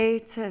okay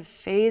to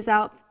phase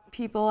out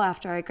people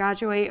after I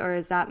graduate, or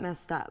is that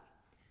messed up?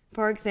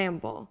 For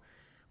example,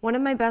 one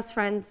of my best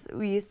friends,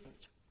 we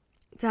used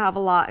to have a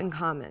lot in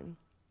common,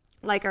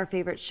 like our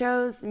favorite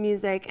shows,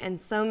 music, and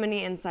so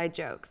many inside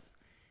jokes.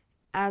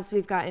 As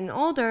we've gotten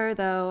older,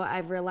 though,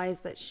 I've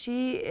realized that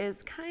she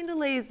is kind of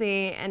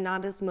lazy and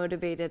not as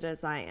motivated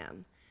as I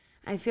am.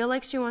 I feel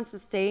like she wants to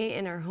stay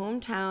in her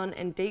hometown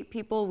and date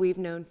people we've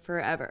known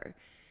forever.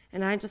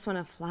 And I just want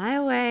to fly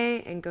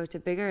away and go to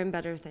bigger and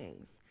better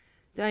things.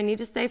 Do I need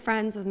to stay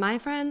friends with my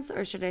friends,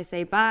 or should I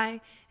say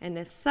bye? And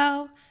if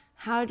so,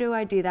 how do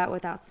I do that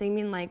without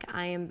seeming like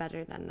I am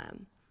better than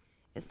them?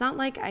 It's not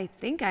like I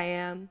think I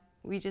am.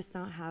 We just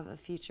don't have a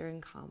future in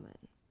common.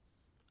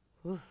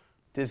 Oof.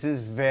 This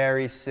is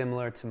very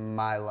similar to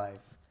my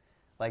life.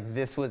 Like,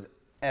 this was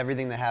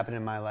everything that happened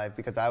in my life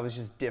because I was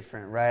just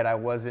different, right?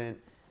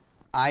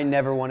 I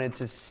never wanted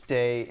to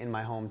stay in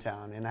my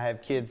hometown. And I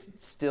have kids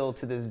still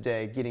to this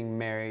day getting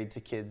married to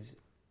kids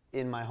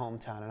in my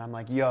hometown. And I'm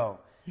like, yo,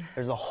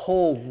 there's a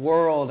whole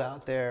world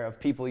out there of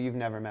people you've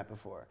never met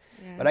before.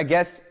 Yeah. But I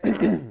guess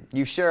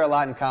you share a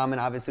lot in common,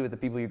 obviously, with the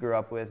people you grew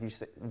up with. You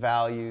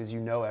values, you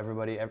know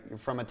everybody. You're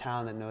from a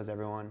town that knows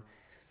everyone.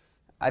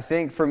 I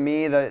think for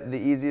me, the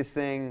easiest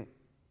thing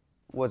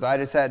was I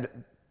just had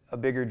a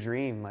bigger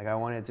dream. Like, I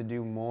wanted to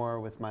do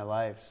more with my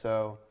life.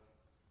 So,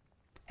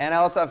 and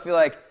I feel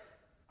like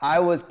I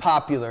was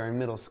popular in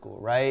middle school,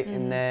 right? Mm-hmm.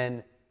 And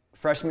then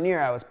freshman year,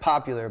 I was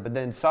popular. But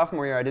then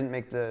sophomore year, I didn't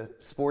make the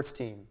sports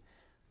team.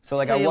 So,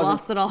 like, so I you wasn't.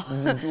 Lost it all.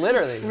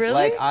 Literally. Really?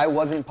 Like, I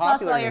wasn't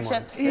popular lost all anymore.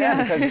 your chips.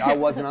 Yeah, because I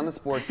wasn't on the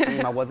sports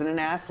team. I wasn't an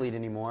athlete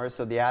anymore.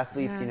 So the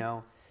athletes, you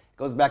know,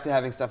 goes back to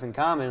having stuff in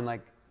common.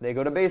 Like, they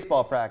go to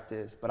baseball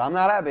practice, but I'm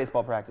not at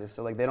baseball practice,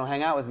 so like they don't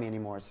hang out with me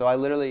anymore. So I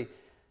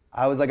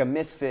was like a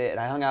misfit, and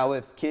I hung out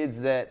with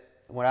kids that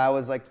when I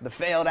was like the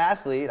failed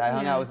athlete, I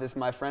hung out with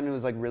my friend who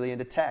was like really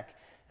into tech,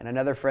 and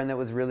another friend that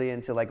was really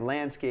into like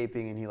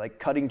landscaping and he like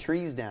cutting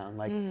trees down,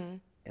 like, and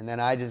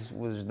then I just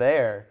was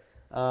there.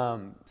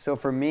 So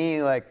for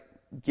me, like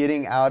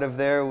getting out of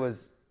there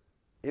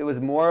it was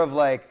more of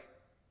like,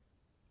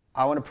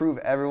 I want to prove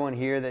everyone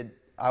here that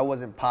I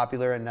wasn't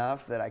popular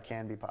enough that I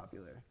can be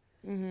popular.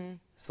 Mm-hmm.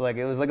 So like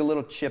it was like a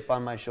little chip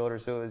on my shoulder,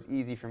 so it was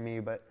easy for me,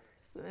 but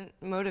it's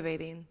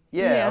motivating.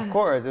 Yeah, of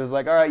course. It was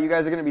like, all right, you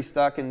guys are gonna be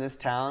stuck in this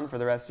town for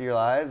the rest of your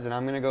lives, and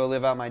I'm gonna go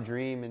live out my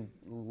dream and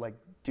like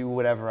do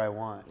whatever I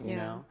want, you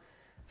know?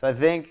 So I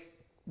think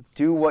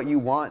do what you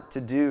want to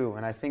do,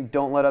 and I think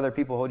don't let other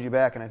people hold you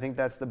back, and I think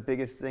that's the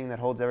biggest thing that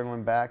holds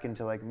everyone back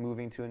into like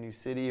moving to a new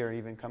city or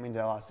even coming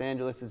to Los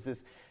Angeles is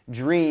this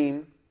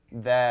dream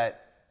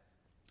that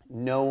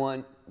no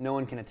one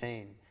can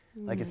attain.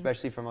 Like,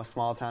 especially from a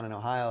small town in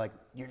Ohio, like,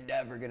 you're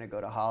never going to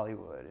go to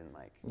Hollywood and,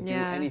 like, do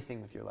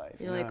anything with your life.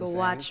 You're know like, what I'm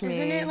watch saying? me.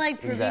 Isn't it,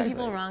 like, proving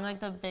people wrong, like,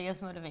 the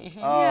biggest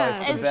motivation? Oh, it's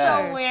the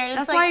best. So weird.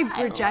 That's why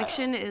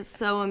rejection is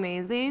so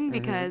amazing,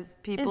 because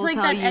people it's like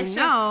tell that you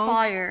extra no.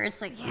 fire.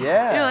 It's like,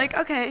 Yeah. You're like,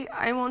 okay,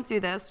 I won't do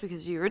this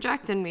because you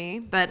rejected me,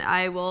 but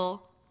I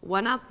will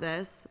one-up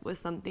this with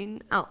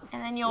something else.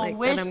 And then you'll like,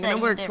 wish that, I'm that gonna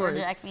you work didn't towards.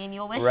 reject me, and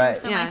you'll wish Right. you were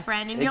still my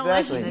friend, and Exactly.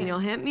 you'll wish And then you'll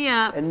hit me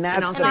up, And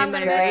that's I'll the say, best.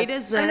 my grade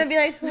is this. I'm gonna be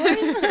like, who are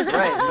you?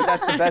 Right, but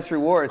that's the best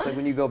reward. It's like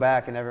when you go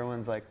back and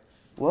everyone's like,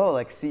 whoa,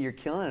 like, see, you're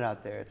killing it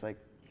out there. It's like,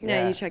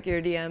 Yeah, you check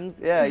your DMs.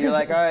 Yeah, you're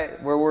like, all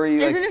right, where were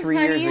you Isn't like it 3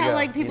 funny years ago? how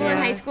like people you in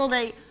know? high school,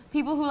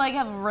 people who like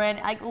have read,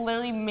 like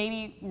literally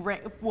maybe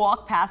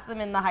walk past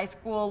them in the high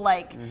school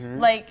like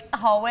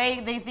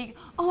hallway, they think,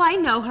 oh, I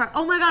know her.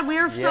 Oh my God, we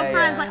are so Yeah,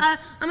 friends. yeah. Like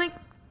I'm like,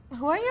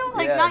 who are you?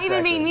 Like Yeah, not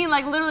even being exactly. mean,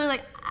 like literally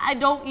like I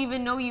don't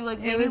even know you. Like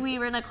maybe we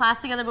were in a class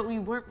together, but we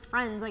weren't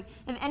friends. Like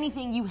if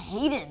anything, you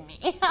hated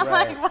me. I'm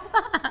Right. like, what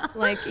the hell?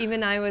 Like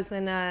even I was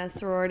in a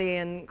sorority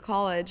in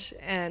college,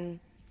 and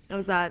I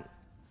was at,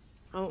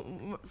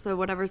 so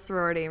whatever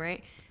sorority,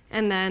 right?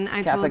 And then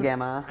I Kappa told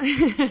Gamma.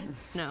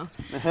 no.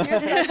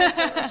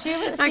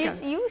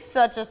 You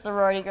such a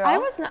sorority girl.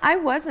 I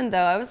wasn't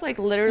though. I was like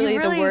literally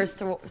really- the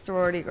worst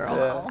sorority girl.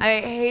 Yeah. I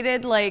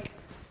hated like,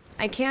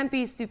 I can't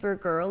be super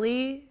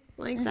girly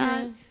like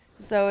that.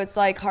 So it's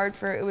like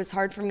it was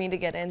hard for me to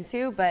get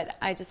into, but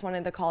I just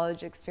wanted the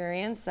college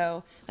experience.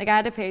 So like I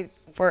had to pay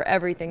for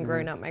everything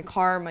growing up, my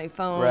car, my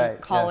phone, Right. Yeah,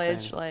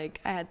 college, same. like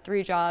I had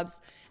 3 jobs.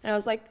 And I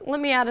was like, let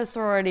me add a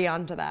sorority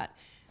onto that.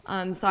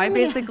 So I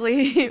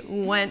basically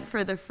went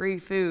for the free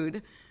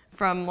food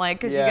from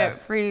like, cause you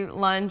get free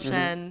lunch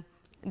and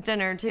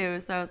dinner too.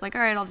 So I was like,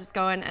 all right, I'll just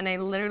go in. And I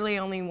literally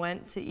only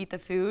went to eat the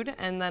food,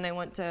 and then I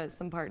went to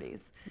some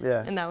parties.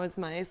 Yeah. And that was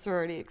my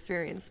sorority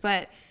experience.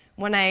 But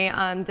when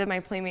I did my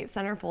Playmate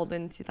Centerfold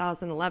in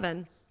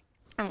 2011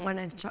 and went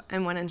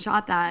and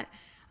shot that,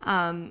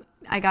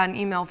 I got an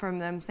email from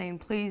them saying,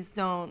 please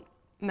don't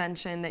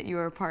mention that you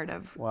were part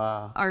of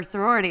our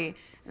sorority.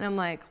 And I'm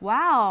like,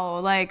 wow,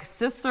 like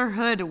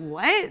sisterhood,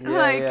 what?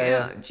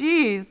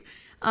 Geez.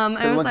 I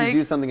was once like, you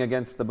do something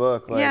against the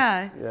book, like,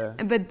 yeah.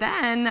 But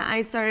then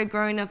I started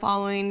growing a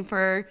following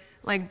for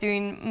like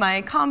doing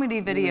my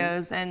comedy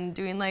videos and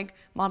doing like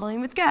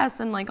modeling with guests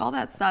and like all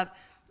that stuff.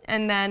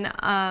 And then,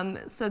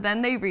 so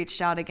then they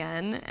reached out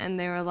again and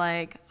they were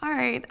like, all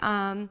right,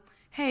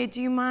 hey, do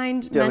you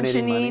mind Donating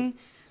mentioning money.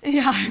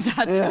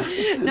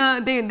 No,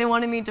 they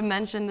wanted me to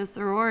mention the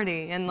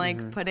sorority and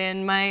like put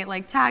in my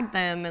like tag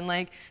them and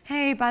like,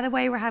 hey, by the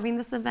way, we're having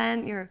this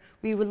event.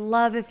 We would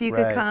love if you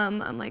could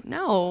come. I'm like,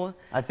 no.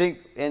 I think,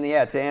 and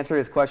to answer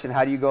his question,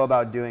 how do you go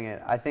about doing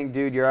it? I think,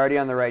 dude, you're already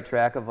on the right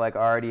track of like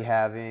already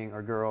having,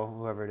 or girl,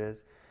 whoever it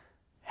is,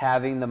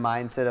 having the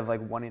mindset of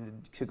like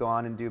wanting to go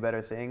on and do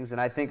better things. And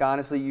I think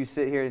honestly, you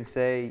sit here and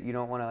say you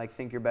don't want to like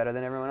think you're better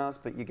than everyone else,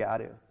 but you got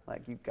to.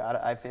 Like you got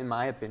to. In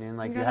my opinion,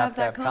 like you have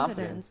to have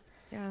confidence.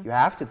 Yeah. You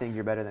have to think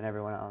you're better than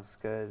everyone else,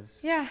 because.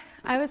 Yeah,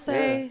 I would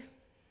say.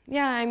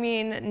 Yeah, I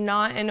mean,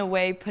 not in a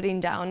way putting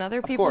down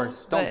other people. Of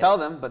course, don't tell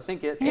them, but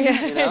think it.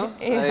 You know.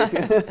 Like, I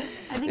think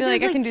there's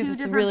like, I can two do this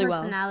different really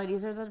well.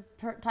 personalities. There's a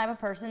type of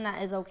person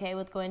that is okay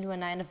with going to a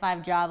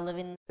 9-to-5 job,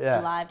 living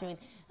life, doing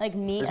like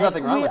me. There's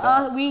nothing wrong with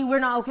that. We're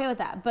not okay with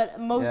that.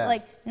 But most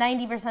like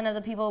 90% of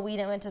the people we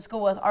went to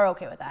school with are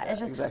okay with that. It's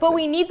just, but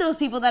we need those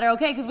people that are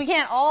okay because we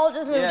can't all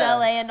just move to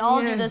LA and all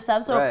do this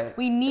stuff. So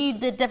we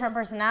need the different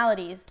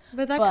personalities.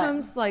 But that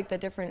comes like the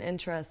different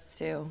interests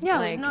too. Yeah,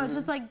 like, no, it's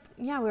just like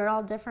we're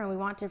all different. We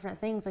want different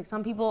things. Like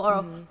some people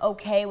are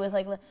okay with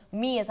like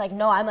me. It's like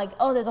no, I'm like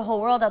there's a whole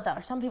world out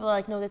there. Some people are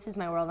like no, this is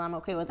my world. I'm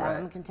okay with that.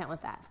 I'm content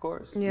with that. Of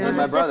course. Yeah.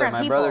 My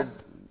brother,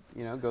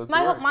 you know, goes to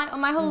work.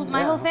 My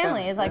whole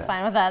family is like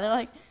fine with that. They're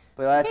like.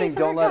 But I think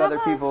don't let other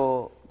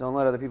people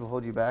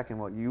hold you back in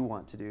what you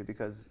want to do,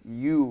 because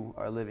you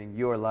are living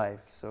your life.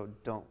 So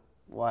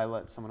why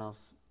let someone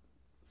else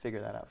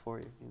figure that out for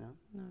you, you know?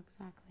 No,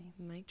 exactly.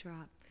 Mic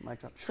drop. Mic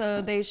drop.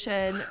 So they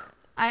should,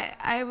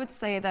 I would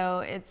say though,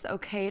 it's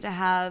okay to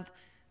have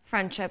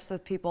friendships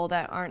with people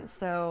that aren't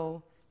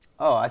so.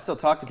 Oh, I still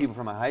talk to people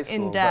from my high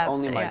school, in-depth, but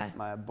only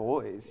my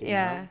boys, you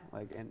know?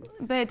 Like,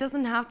 but it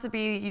doesn't have to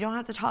be, you don't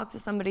have to talk to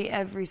somebody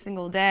every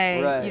single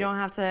day. Right. You don't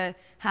have to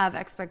have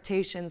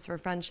expectations for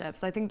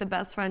friendships. I think the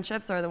best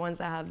friendships are the ones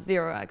that have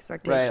zero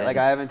expectations. Right, like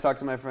I haven't talked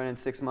to my friend in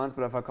 6 months,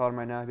 but if I called him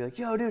right now, I'd be like,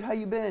 yo, dude, how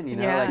you been? You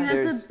know, like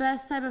that's the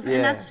best type of friend.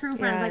 And that's true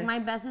friends. Like my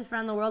bestest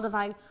friend in the world, if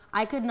I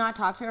could not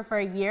talk to her for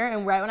a year,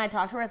 and right when I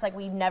talk to her, it's like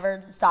we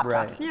never stop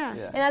talking. Yeah.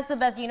 And that's the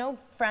best. You know,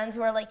 friends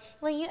who are like,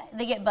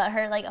 they get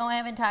butthurt, like, oh, I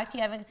haven't talked to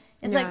you.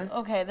 It's like,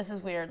 okay, this is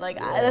weird. Like,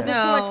 this is too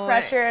much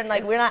pressure, and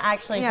like, we're not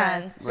actually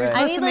friends. You're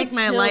supposed to make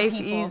my life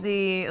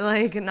easy,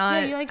 like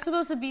not. Yeah, you're like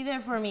supposed to be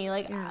there for me.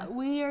 Like,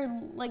 we are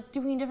like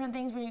doing different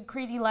things. We have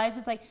crazy lives.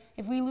 It's like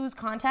if we lose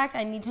contact,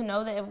 I need to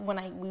know that when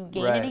we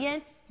gain it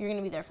again, you're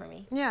gonna be there for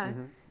me. Yeah,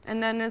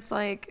 and then it's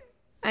like.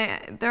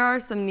 There are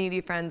some needy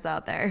friends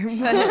out there,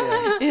 but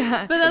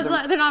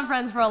but they're not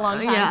friends for a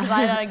long time because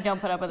I don't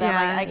put up with them.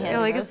 I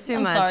can't. Like do this. It's too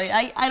I'm much. sorry.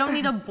 I don't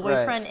need a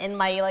boyfriend in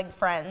my like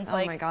friends.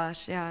 Oh my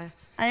gosh, yeah.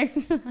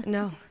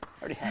 No. I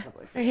already have a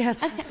boyfriend.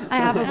 Yes, I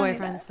have a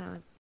boyfriend. So.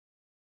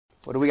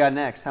 What do we got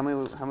next? How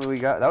many we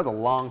got? That was a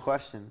long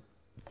question.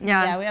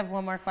 Yeah, we have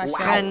one more question.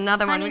 Wow.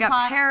 Another one. We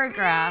got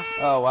paragraphs.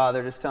 Oh, wow.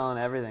 They're just telling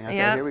everything. Okay,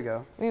 here we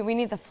go. We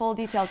need the full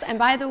details. And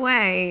by the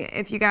way,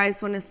 if you guys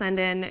want to send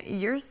in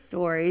your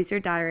stories, your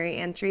diary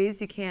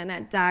entries, you can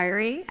at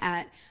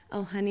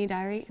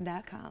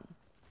diary@ohhoneydiary.com. All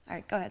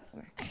right, go ahead,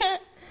 Summer.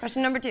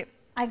 Question number 2.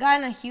 I got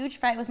in a huge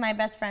fight with my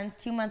best friends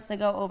 2 months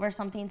ago over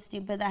something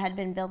stupid that had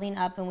been building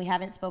up, and we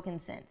haven't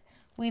spoken since.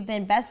 We've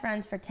been best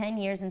friends for 10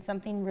 years, and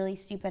something really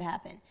stupid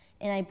happened.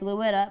 And I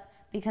blew it up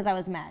because I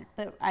was mad.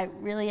 But I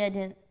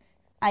didn't.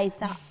 I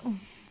thought,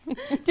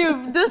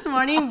 dude, this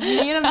morning,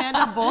 me and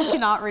Amanda both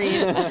cannot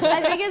read.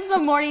 I think it's the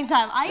morning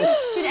time.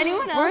 Did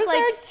anyone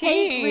else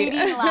hate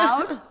reading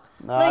loud?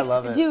 No, I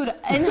love it. Dude,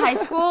 in high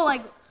school,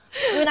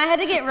 when I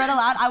had to get read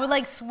aloud, I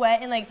would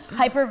sweat and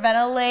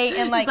hyperventilate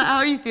and Is that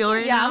how you feel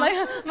right now?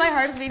 Yeah, my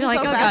heart's beating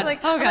so fast. God.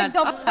 Oh God.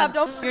 Don't stop.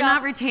 You're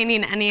not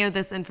retaining any of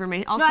this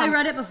information. Also, no, I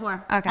read it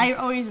before. Okay. I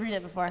always read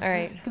it before. All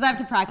right. Because I have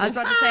to practice. I was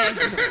about to say.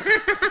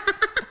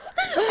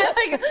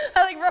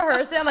 I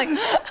rehearse it. I'm like.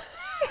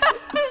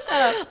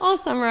 I'll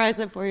summarize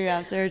it for you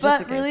after.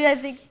 But really, I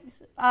think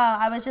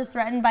I was just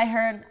threatened by her,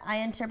 and I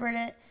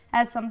interpreted it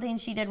as something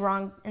she did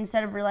wrong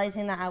instead of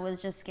realizing that I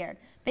was just scared.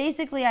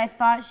 Basically, I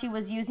thought she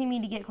was using me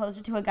to get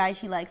closer to a guy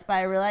she likes, but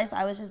I realized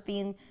I was just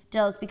being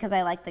jealous because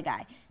I liked the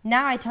guy.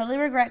 Now I totally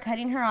regret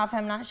cutting her off.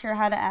 I'm not sure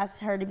how to ask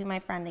her to be my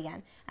friend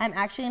again. I'm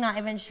actually not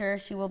even sure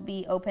she will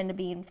be open to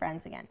being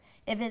friends again.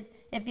 If it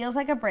feels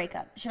like a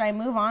breakup, should I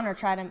move on or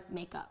try to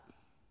make up?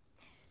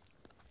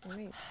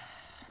 Wait.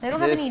 They don't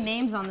have any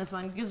names on this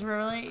one because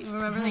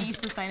remember they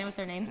used to sign it with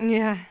their names?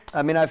 Yeah.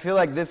 I mean, I feel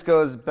like this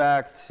goes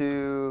back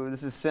to,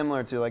 this is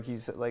similar to, like you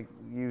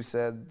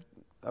said,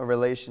 a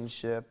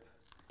relationship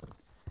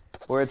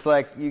where it's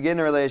like you get in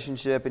a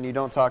relationship and you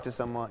don't talk to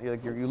someone,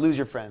 you lose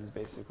your friends,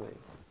 basically.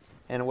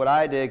 And what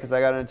I did, because I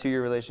got in a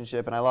 2-year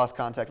relationship and I lost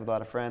contact with a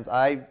lot of friends,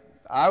 I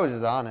was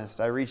just honest.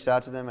 I reached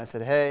out to them. I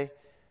said, hey,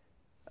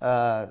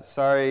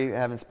 sorry, I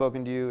haven't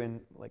spoken to you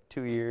in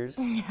 2 years.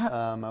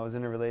 I was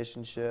in a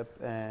relationship,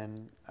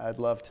 and I'd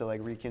love to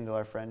rekindle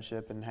our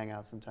friendship and hang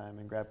out sometime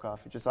and grab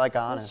coffee. Just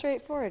honest.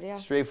 Straightforward, yeah.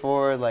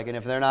 Straightforward, and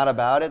if they're not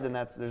about it, then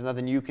there's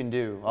nothing you can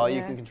do. All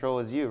you can control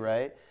is you,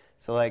 right?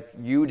 So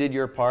you did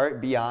your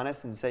part. Be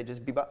honest and say,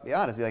 just be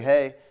honest. Be like,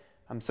 hey,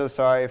 I'm so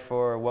sorry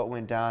for what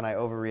went down. I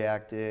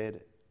overreacted.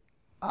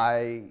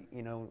 I,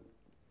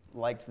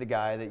 liked the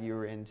guy that you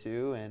were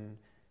into, and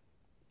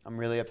I'm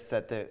really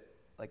upset that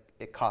like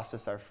it cost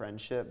us our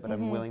friendship, but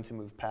I'm willing to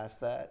move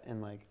past that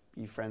and like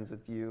be friends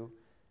with you.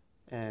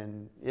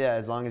 And yeah,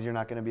 as long as you're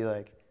not gonna be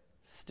like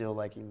still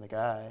liking the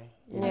guy.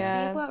 I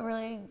think what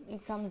really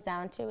it comes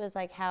down to is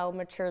like how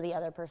mature the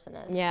other person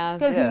is. Yeah.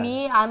 Because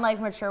me, I'm like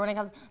mature when it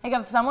comes, like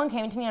if someone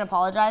came to me and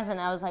apologized and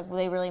I was like, well,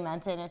 they really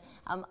meant it,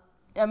 and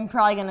I'm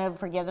probably gonna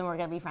forgive them, we're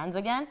gonna be friends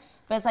again.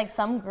 But it's like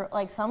some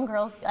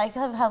girls, I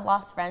have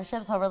lost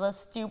friendships over the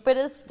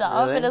stupidest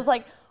stuff. Really? And it's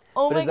like,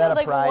 oh But my is that God, a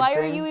like pride why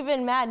are thing? you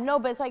even mad? No,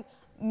 but it's like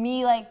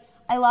me, like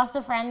I lost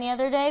a friend the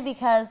other day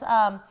because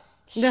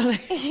It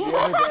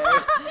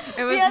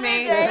was the other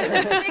me.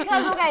 day,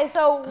 because okay,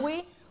 so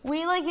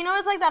we like,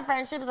 it's like that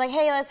friendship is like,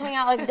 hey, let's hang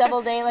out like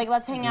double day, like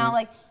let's hang out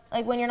like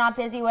when you're not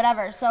busy,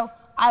 whatever. So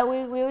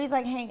we always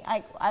like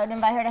I would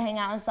invite her to hang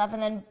out and stuff,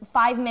 and then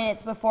 5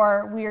 minutes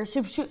before we were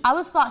I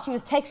always thought she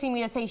was texting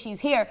me to say she's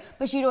here,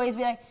 but she'd always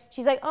be like,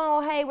 she's like,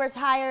 oh hey, we're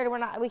tired,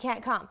 we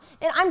can't come.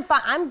 And I'm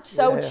fine, I'm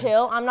so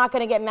chill, I'm not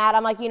gonna get mad.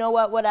 I'm like, you know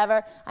what,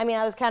 whatever. I mean,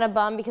 I was kind of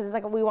bummed because it's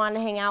like we wanted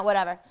to hang out,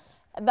 whatever.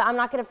 But I'm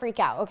not gonna freak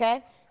out,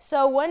 okay?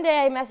 So one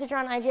day I messaged her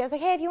on IG, I was like,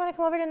 hey, if you wanna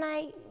come over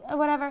tonight, or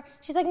whatever.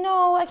 She's like,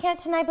 no, I can't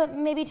tonight, but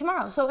maybe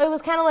tomorrow. So it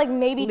was kind of like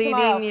maybe Leading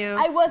tomorrow. you,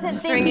 I wasn't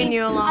stringing thinking,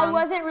 you along. I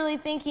wasn't really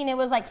thinking it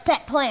was like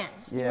set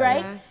plans,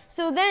 right? Yeah.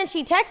 So then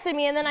she texted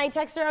me, and then I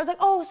texted her, I was like,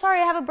 oh,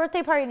 sorry, I have a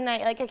birthday party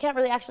tonight. Like, I can't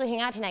really actually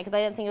hang out tonight because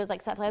I didn't think it was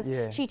like set plans.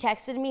 Yeah. She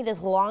texted me this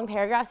long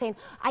paragraph saying,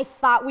 I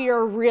thought we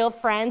were real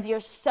friends, you're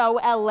so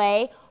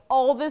LA,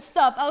 all this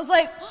stuff. I was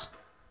like,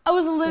 I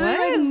was literally What?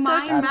 like Such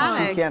mind dramatic.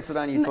 blown. She canceled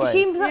on you twice.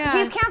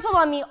 She's canceled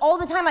on me all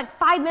the time, like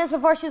 5 minutes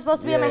before she was supposed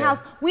to be at my Yeah.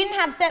 house. We didn't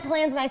have set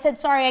plans, and I said,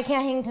 sorry, I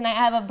can't hang tonight.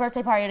 I have a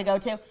birthday party to go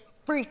to.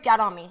 Freaked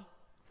out on me.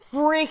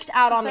 Freaked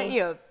out on me. Sent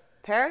you a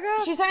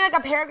paragraph? She sent me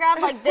like a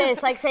paragraph like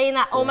this, like saying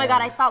that, oh my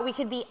God, I thought we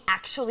could be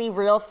actually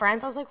real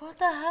friends. I was like, what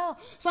the hell?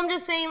 So I'm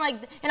just saying like,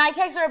 and I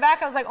texted her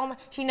back, I was like, oh my,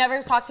 she never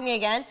talked to me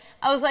again.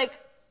 I was like,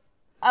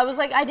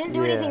 I didn't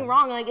do anything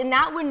wrong. Like, and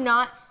that would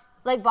not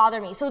like bother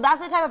me. So that's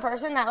the type of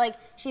person that like,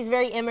 she's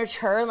very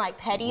immature and like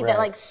petty, that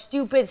like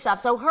stupid stuff.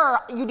 So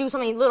you do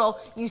something little,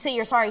 you say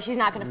you're sorry, she's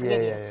not gonna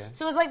forgive you. Yeah.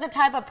 So it's like the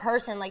type of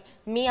person, like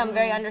me, I'm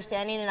very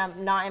understanding and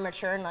I'm not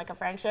immature in like a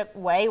friendship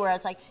way where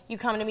it's like, you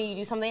come to me, you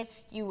do something,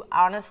 you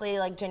honestly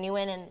like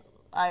genuine and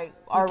are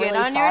Get really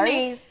on sorry. your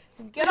knees.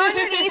 Get on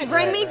your knees,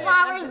 bring me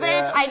flowers,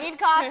 bitch. I need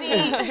coffee.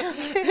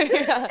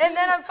 And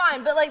then I'm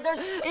fine. But like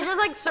it's just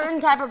like certain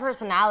type of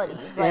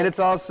personalities. Like, And it's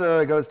also,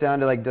 it goes down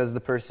to like, does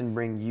the person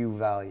bring you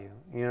value?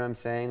 You know what I'm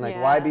saying? Like,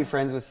 why be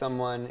friends with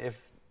someone if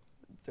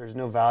there's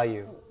no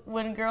value?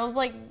 when girls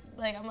like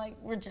I'm like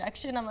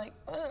rejection, I'm like,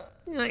 ugh.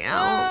 You're like,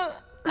 ow.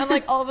 I'm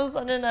like all of a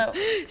sudden no.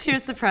 She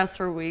was depressed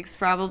for weeks,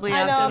 probably.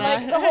 I know, after I'm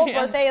that. like the whole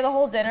birthday, the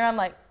whole dinner, I'm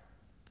like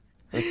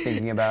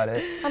Thinking about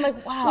it. I'm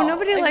like, wow. Well,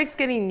 nobody like, likes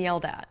getting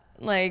yelled at.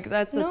 Like,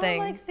 that's the no thing.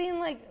 one likes being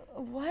like,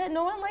 what?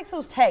 No one likes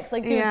those texts.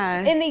 Like, dude, Yeah.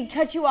 and they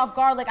cut you off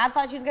guard. Like, I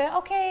thought she was going,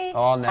 okay.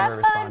 Oh, I'll never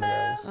have fun, respond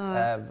to boo. those,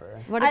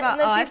 ever. What I- about, and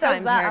then she I've says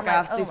gotten that, I'm like,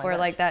 paragraphs oh my before gosh.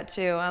 like that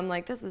too. I'm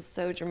like, this is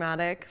so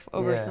dramatic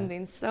over Yeah.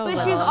 something so But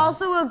little. she's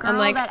also a girl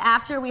like- that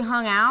after we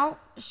hung out,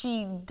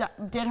 she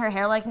did her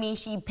hair like me.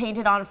 She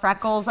painted on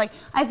freckles. Like,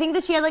 I think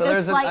that she had like So a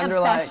there's an slight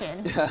underlying.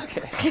 obsession.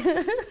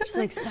 Okay. She's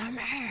like,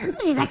 summer.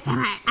 She's like,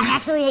 Summer, I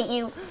actually hate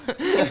you.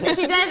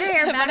 She did her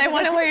hair back. But I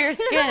want to wear your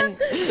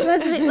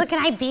skin. Look,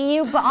 can I be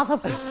you? But also,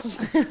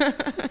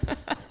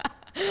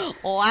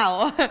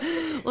 Wow.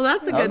 Well,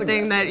 that's a was good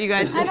thing that you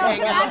guys I know. hang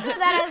But out. after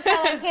that, I was kind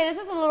of like, okay, this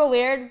is a little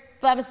weird,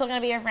 but I'm still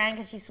gonna be her friend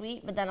because she's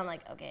sweet. But then I'm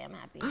like, okay, I'm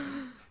happy.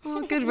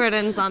 Well, good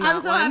riddance on that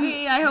I'm so one.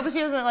 happy. I hope she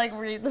doesn't like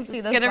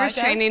see this. Get a podcast.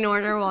 restraining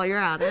order while you're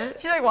at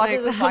it. She like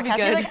watches this that'd be podcast.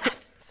 She's good.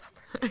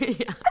 like,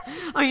 Yeah.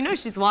 Oh, you know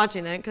she's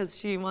watching it because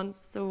she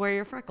wants to wear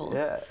your freckles.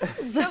 Yeah.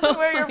 she doesn't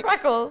wear your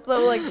freckles.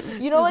 So like,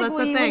 you know, like That's the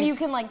when thing. you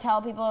can like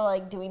tell people are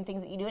like doing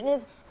things that you do, and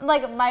it's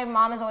like my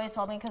mom has always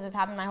told me because it's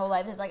happened my whole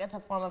life. Is like it's a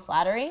form of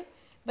flattery,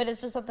 but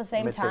it's just at the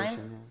same time,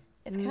 Imitation,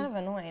 it's kind of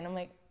annoying. I'm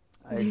like,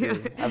 I agree.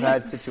 I've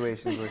had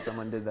situations where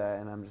someone did that,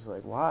 and I'm just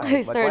like, why? They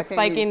Like, why start can't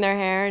spiking you- their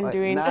hair and like,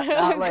 doing not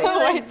like,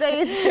 like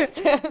they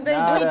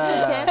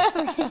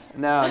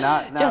no,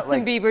 not Justin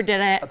like Bieber did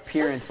it.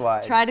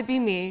 appearance-wise. Try to be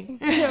me.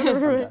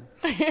 try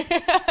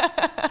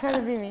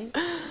to be me.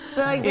 But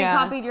like they Yeah.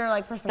 copied your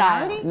like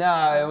personality.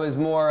 No, it was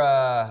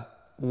more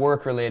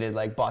work-related.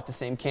 Like, bought the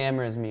same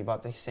camera as me,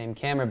 bought the same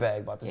camera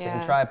bag, bought the same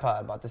Yeah.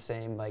 tripod, bought the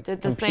same like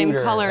Did the same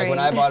computer. coloring. Like when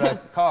I bought a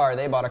car,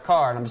 they bought a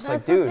car, and I'm just That's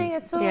like, the dude. thing.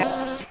 It's so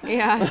Yeah.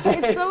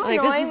 it's so Like,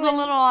 annoying. this is a when-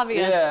 little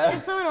obvious. Yeah.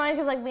 It's so annoying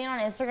because like being on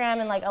Instagram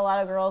and like a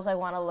lot of girls like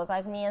want to look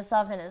like me and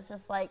stuff, and it's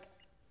just like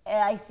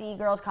I see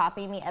girls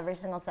copy me every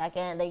single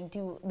second. They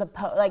do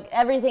like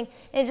everything.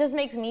 It just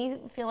makes me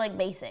feel like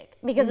basic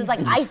because it's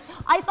like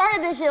I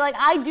started this shit, like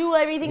I do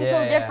everything so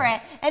Yeah, yeah.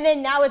 different, and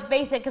then now it's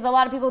basic because a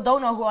lot of people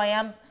don't know who I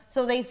am.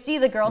 so they see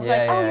the girls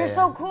you're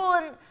so cool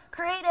and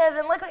creative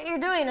and look what you're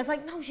doing. It's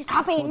like, no, she's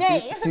copying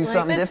me. Do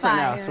something different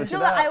now. Switch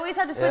it up. I always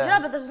have to switch it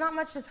up, but there's not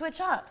much to switch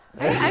up.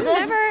 I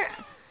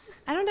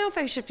don't know if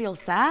I should feel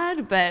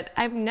sad, but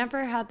I've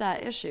never had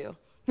that issue.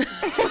 I'm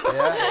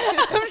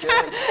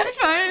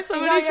trying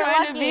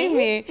to be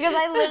me. Because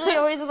I literally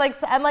always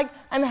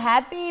I'm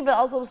happy, but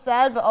also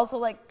sad, but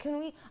also can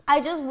we?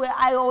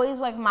 I always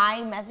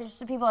my message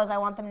to people is I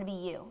want them to be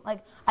you.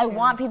 Like I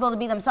want people to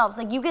be themselves.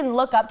 Like you can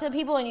look up to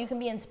people and you can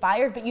be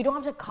inspired, but you don't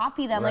have to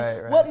copy them.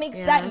 Right. What makes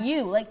that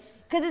you?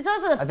 Because it's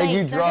also I think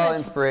you draw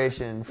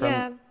inspiration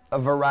from a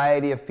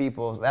variety of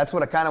people. That's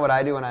what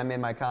I do when I made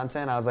my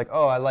content. I was like,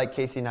 oh, I like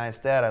Casey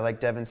Neistat, I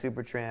like Devin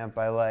Supertramp,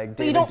 I like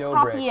David Dobrik. But you don't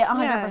copy it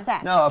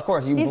 100%. No, of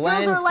course, you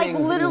blend girls are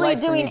things literally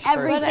that you like doing from each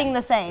everything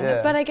the same.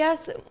 Yeah. But I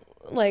guess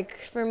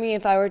for me,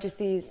 if I were to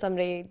see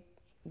somebody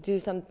do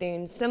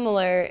something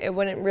similar, it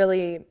wouldn't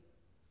really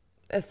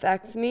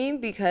affect me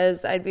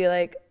because I'd be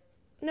like,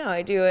 no,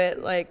 I do it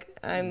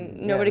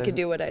nobody could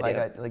do what I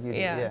do. Like you do,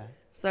 yeah.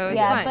 So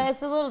it's fine. But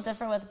it's a little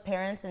different with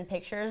parents and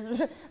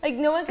pictures.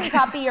 No one can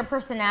copy your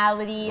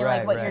personality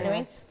and what you're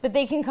doing, but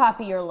they can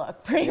copy your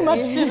look pretty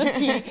much to the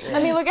T.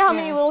 I mean, look at how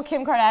many little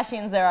Kim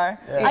Kardashians there are.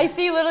 Yeah. I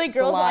see literally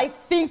girls I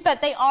think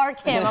that they are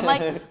Kim. I'm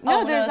like,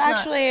 no, there's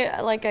actually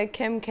a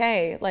Kim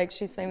K.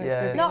 She's famous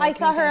for being I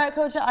saw her at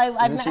Coachella.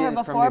 I've met her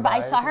before, but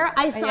I saw her.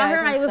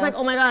 I was like,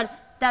 oh my God,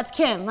 that's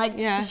Kim.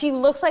 She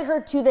looks like her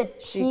to the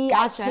T.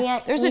 I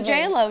can't. There's a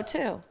J-Lo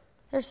too.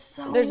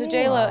 There's a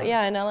J-Lo,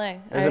 in LA.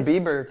 There's a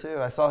Bieber too.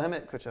 I saw him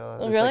at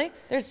Coachella. Really?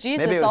 There's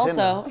Jesus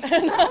also.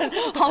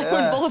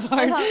 Hollywood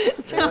Boulevard. I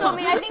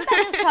think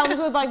that just comes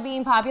with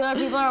being popular.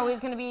 People are always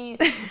going to be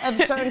a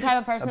certain type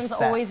of person's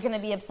always going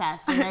to be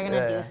obsessed and they're going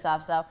to do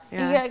stuff. So you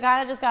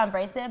kind of just got to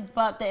embrace it.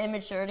 But the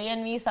immaturity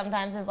in me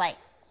sometimes is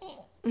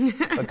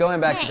But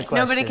going back to the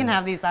question. Nobody can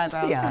have these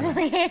eyebrows. Just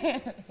be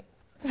honest.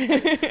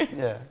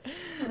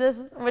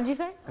 What'd you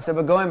say? I said,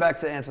 but going back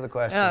to answer the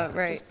question. Oh,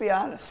 right. Just be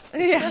honest.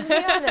 Just be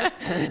honest.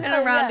 In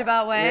a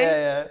roundabout way.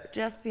 Yeah.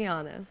 Just be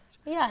honest.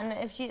 Yeah, and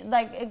if she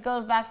it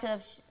goes back to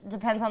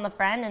depends on the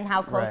friend and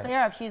how close they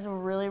are. If she's a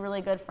really,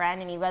 really good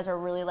friend and you guys are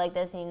really like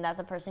this and that's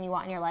a person you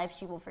want in your life,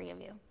 she will forgive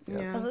you.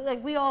 Yeah.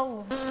 Because we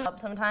all up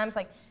sometimes.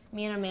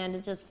 Me and Amanda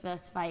just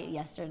fist fight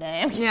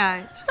yesterday.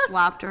 Yeah, just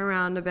slapped her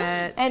around a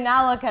bit. And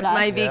now look at us.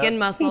 My vegan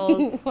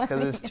muscles.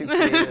 Because it's too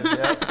creative.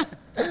 Yeah.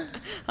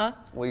 Huh?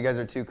 Well, you guys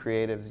are two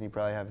creatives and you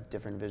probably have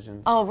different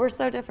visions. Oh, we're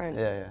so different.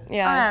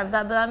 Yeah.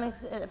 But that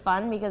makes it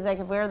fun because if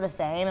we're the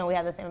same and we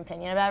have the same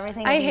opinion about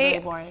everything, it'd be really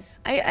boring.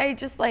 I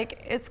just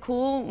it's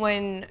cool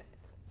when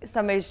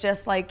somebody's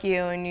just like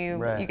you and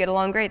you get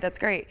along great. That's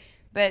great.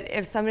 But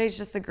if somebody's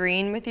just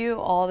agreeing with you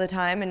all the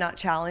time and not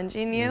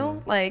challenging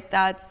you,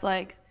 that's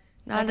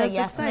not as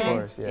yes exciting. Of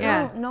course,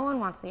 yeah. No one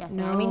wants the yes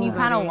man. I mean, you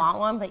kind of want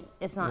one, but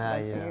it's not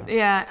good for you.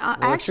 Yeah,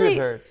 well, actually, the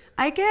truth hurts.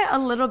 I get a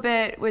little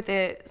bit with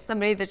it.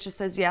 Somebody that just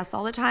says yes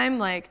all the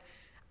time,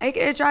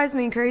 it drives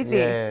me crazy.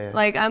 Yeah.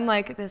 I'm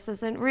like, this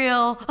isn't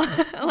real.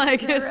 I'm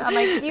like, you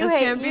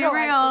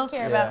don't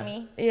care about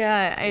me.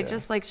 Yeah, it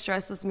just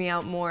stresses me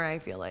out more. I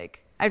feel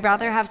like I'd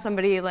rather have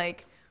somebody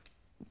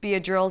be a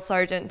drill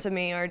sergeant to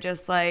me, or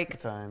just be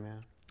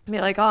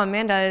like, oh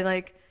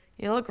Amanda,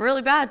 you look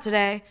really bad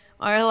today.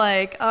 Or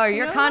oh,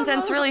 your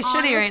content's really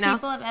shitty right now.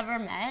 People I've ever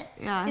met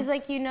is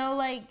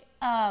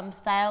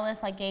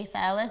stylists, gay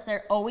stylists,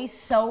 they're always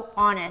so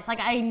honest.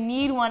 I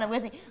need one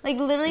with me.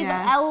 Literally,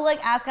 I'll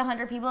ask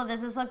 100 people,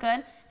 does this look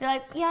good? They're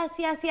like, yes.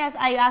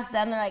 I ask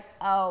them, they're like,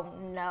 oh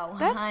no,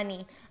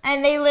 honey.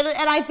 And they literally,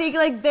 and I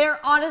think their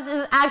honest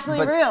is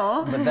actually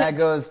real. But that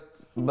goes.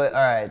 But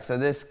all right, so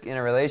this in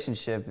a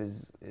relationship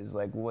is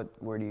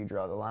where do you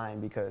draw the line?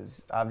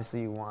 Because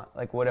obviously you want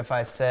what if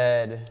I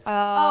said with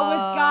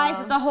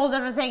guys it's a whole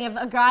different thing. If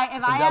I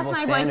ask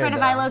my boyfriend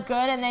if I look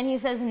good and then he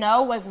says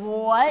no,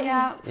 what?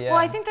 Yeah. Well,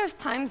 I think there's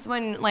times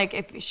when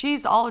if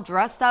she's all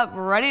dressed up,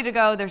 ready to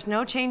go, there's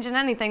no change in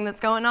anything that's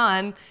going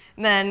on,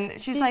 then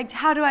she's like,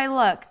 how do I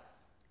look?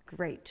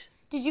 Great.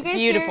 Did you guys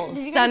beautiful,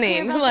 hear,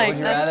 stunning. Would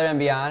you rather than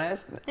be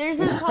honest? There's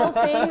this whole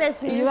thing, this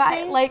news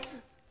thing.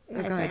 She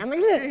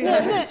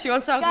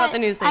wants to talk about the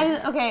news thing.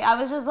 I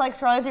was just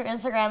scrolling through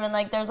Instagram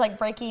and there's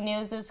breaking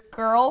news. This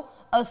girl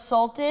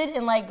assaulted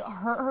and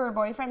hurt her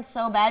boyfriend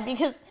so bad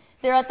because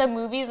they're at the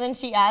movies and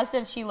she asked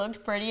if she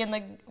looked pretty and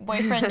the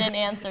boyfriend didn't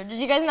answer. Did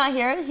you guys not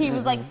hear it? He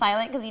was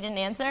silent because he didn't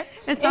answer.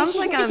 It sounds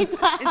like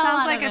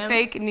a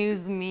fake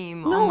news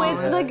meme. No,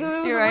 almost. It's it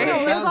was You're right. real.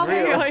 It sounds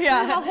real.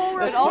 Yeah.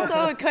 But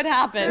also it could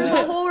happen. There's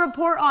a whole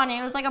report on it.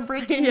 It was a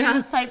breaking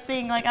news type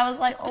thing. I was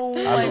like, oh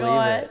my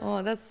God.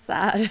 Oh, that's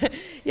sad.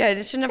 Yeah,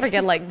 it should never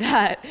get like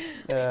that.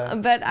 Yeah.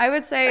 But I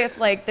would say if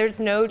there's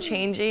no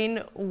changing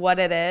what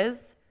it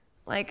is,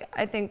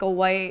 I think a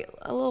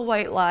little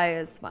white lie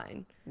is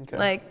fine.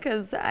 Okay.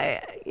 Because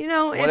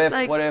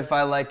what if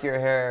I like your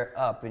hair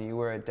up and you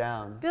wear it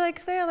down? Be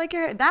say I like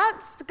your hair.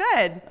 That's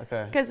good.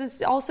 Okay. Because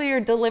it's also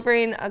you're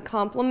delivering a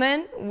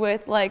compliment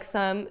with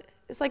some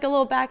it's like a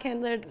little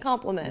backhanded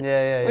compliment.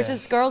 Yeah. Which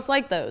is girls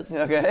like those.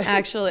 Okay.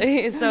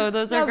 Actually, so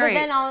those are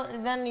great.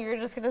 But then you're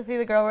just gonna see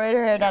the girl with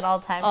her hair down all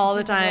the time. All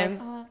the time.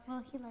 Like, oh,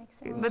 well, he likes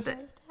it.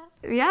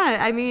 But yeah,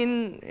 I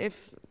mean, if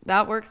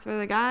that works for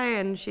the guy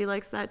and she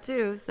likes that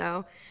too.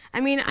 So,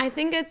 I mean, I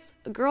think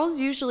girls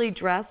usually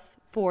dress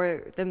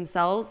for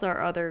themselves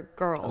or other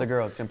girls. Other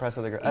girls, to impress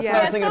other girls. That's Yeah. what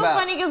I was thinking about. It's so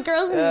funny because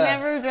girls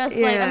never dress like,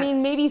 Yeah. I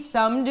mean, maybe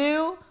some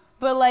do,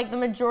 but like the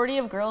majority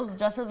of girls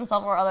dress for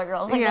themselves or other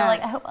girls. Like Yeah. they're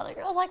like, I hope other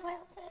girls like my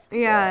outfit.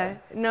 Yeah.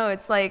 No,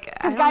 it's like,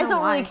 Because guys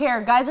don't really care.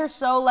 Guys are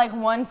so like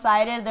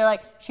one-sided. They're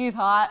like, she's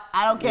hot.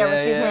 I don't care what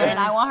she's wearing.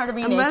 I want her to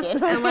be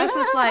naked. Unless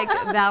it's like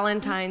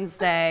Valentine's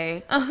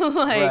Day,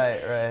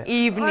 like Right.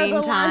 evening Or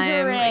the time.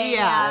 lingerie,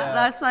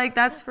 Yeah,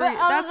 that's for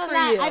Other than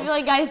that, you. I feel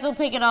like guys still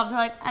take it off. They're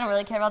like, I don't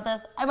really care about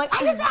this. I'm like,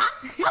 I just got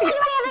so much money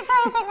on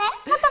Victoria's Secret.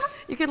 What the fuck?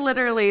 You could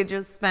literally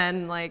just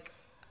spend like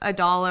 $1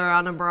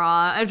 on a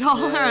bra, $1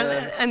 on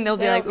it, and they'll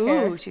be They like, don't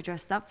care. ooh, she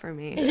dressed up for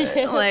me.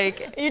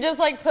 Like, You just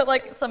like put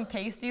like some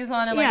pasties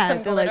on and like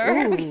some they're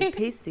glitter. like, ooh,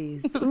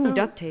 pasties, ooh,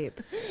 duct tape.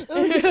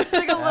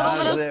 Like a little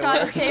bit of it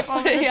scotch works. tape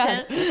over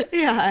the tit.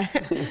 Yeah.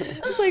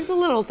 It's like the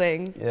little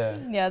things. Yeah.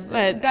 Yeah,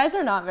 but guys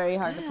are not very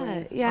hard to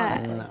please. Yeah.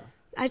 honestly. No.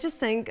 I just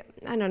think,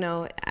 I don't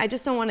know, I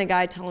just don't want a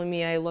guy telling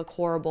me I look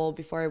horrible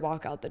before I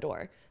walk out the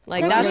door.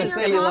 Like, That's that's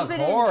gonna say you look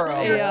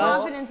horrible. Your Yeah.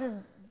 confidence is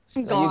gone.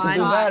 You can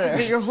do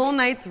better. Your whole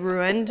night's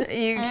ruined.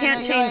 You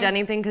can't you're change like-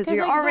 anything because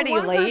you're like, already the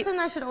one late. person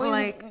that should always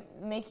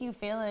Like, make you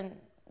feel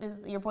is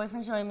your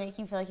boyfriend should always make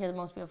you feel like you're the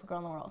most beautiful girl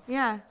in the world.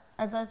 yeah,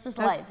 That's just that's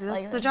life.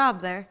 that's Like, the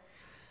job there.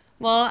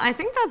 Well, I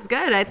think that's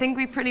good. I think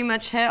we pretty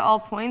much hit all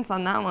points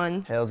on that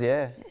one. Hells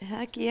yeah.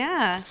 Heck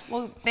yeah.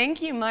 Well,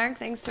 thank you, Mark.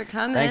 Thanks for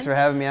coming. Thanks for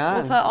having me We'll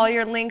on. put all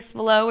your links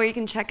below where you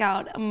can check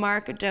out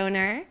Mark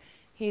Dohner.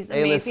 He's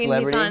A-list amazing.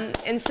 celebrity. He's on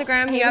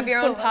Instagram. You have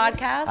your own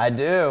podcast. I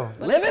do.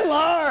 Living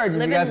large. If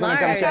Living you guys want to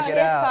come large. check it His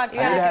out, I podcast. need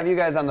to have you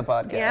guys on the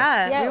podcast.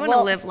 Yeah, Yeah, we want to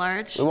well- live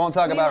large. We won't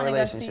talk about wanna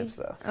go see- relationships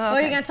though. What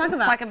are you gonna talk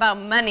about? Talk about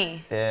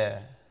money. Yeah.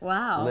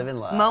 Wow. Living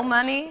large. Mo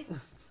money,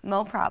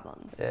 mo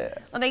problems. Yeah.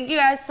 Well, thank you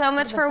guys so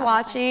much for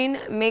watching.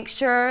 Make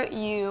sure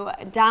you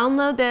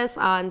download this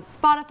on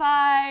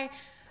Spotify,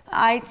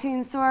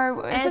 iTunes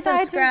Store. Is And it the iTunes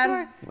subscribe.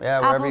 Store? Yeah,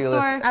 wherever Apple you Store.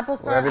 listen. Apple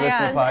Store. Wherever you listen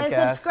to And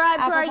podcasts. subscribe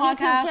to Apple our Podcasts.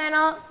 YouTube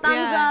channel. Thumbs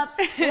Yeah. up.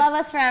 Love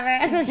us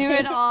forever. Do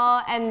it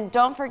all, and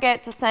don't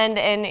forget to send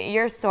in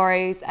your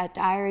stories at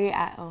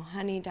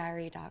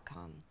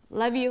diary@ohhoneydiary.com.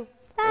 Love you.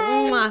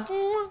 Mwah.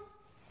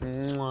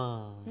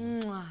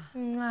 Mwah.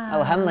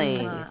 Oh,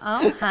 honey.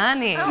 Oh,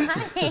 honey.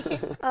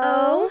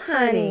 Oh,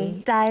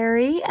 honey.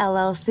 Diary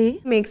LLC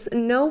makes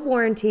no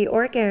warranty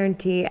or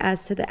guarantee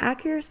as to the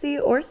accuracy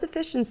or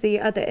sufficiency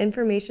of the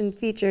information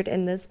featured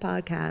in this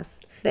podcast.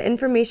 The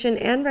information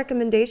and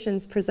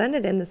recommendations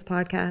presented in this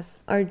podcast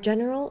are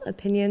general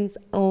opinions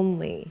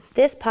only.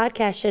 This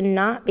podcast should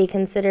not be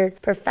considered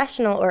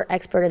professional or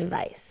expert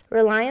advice.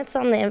 Reliance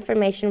on the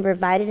information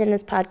provided in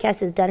this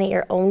podcast is done at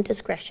your own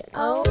discretion.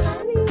 Oh,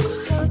 honey.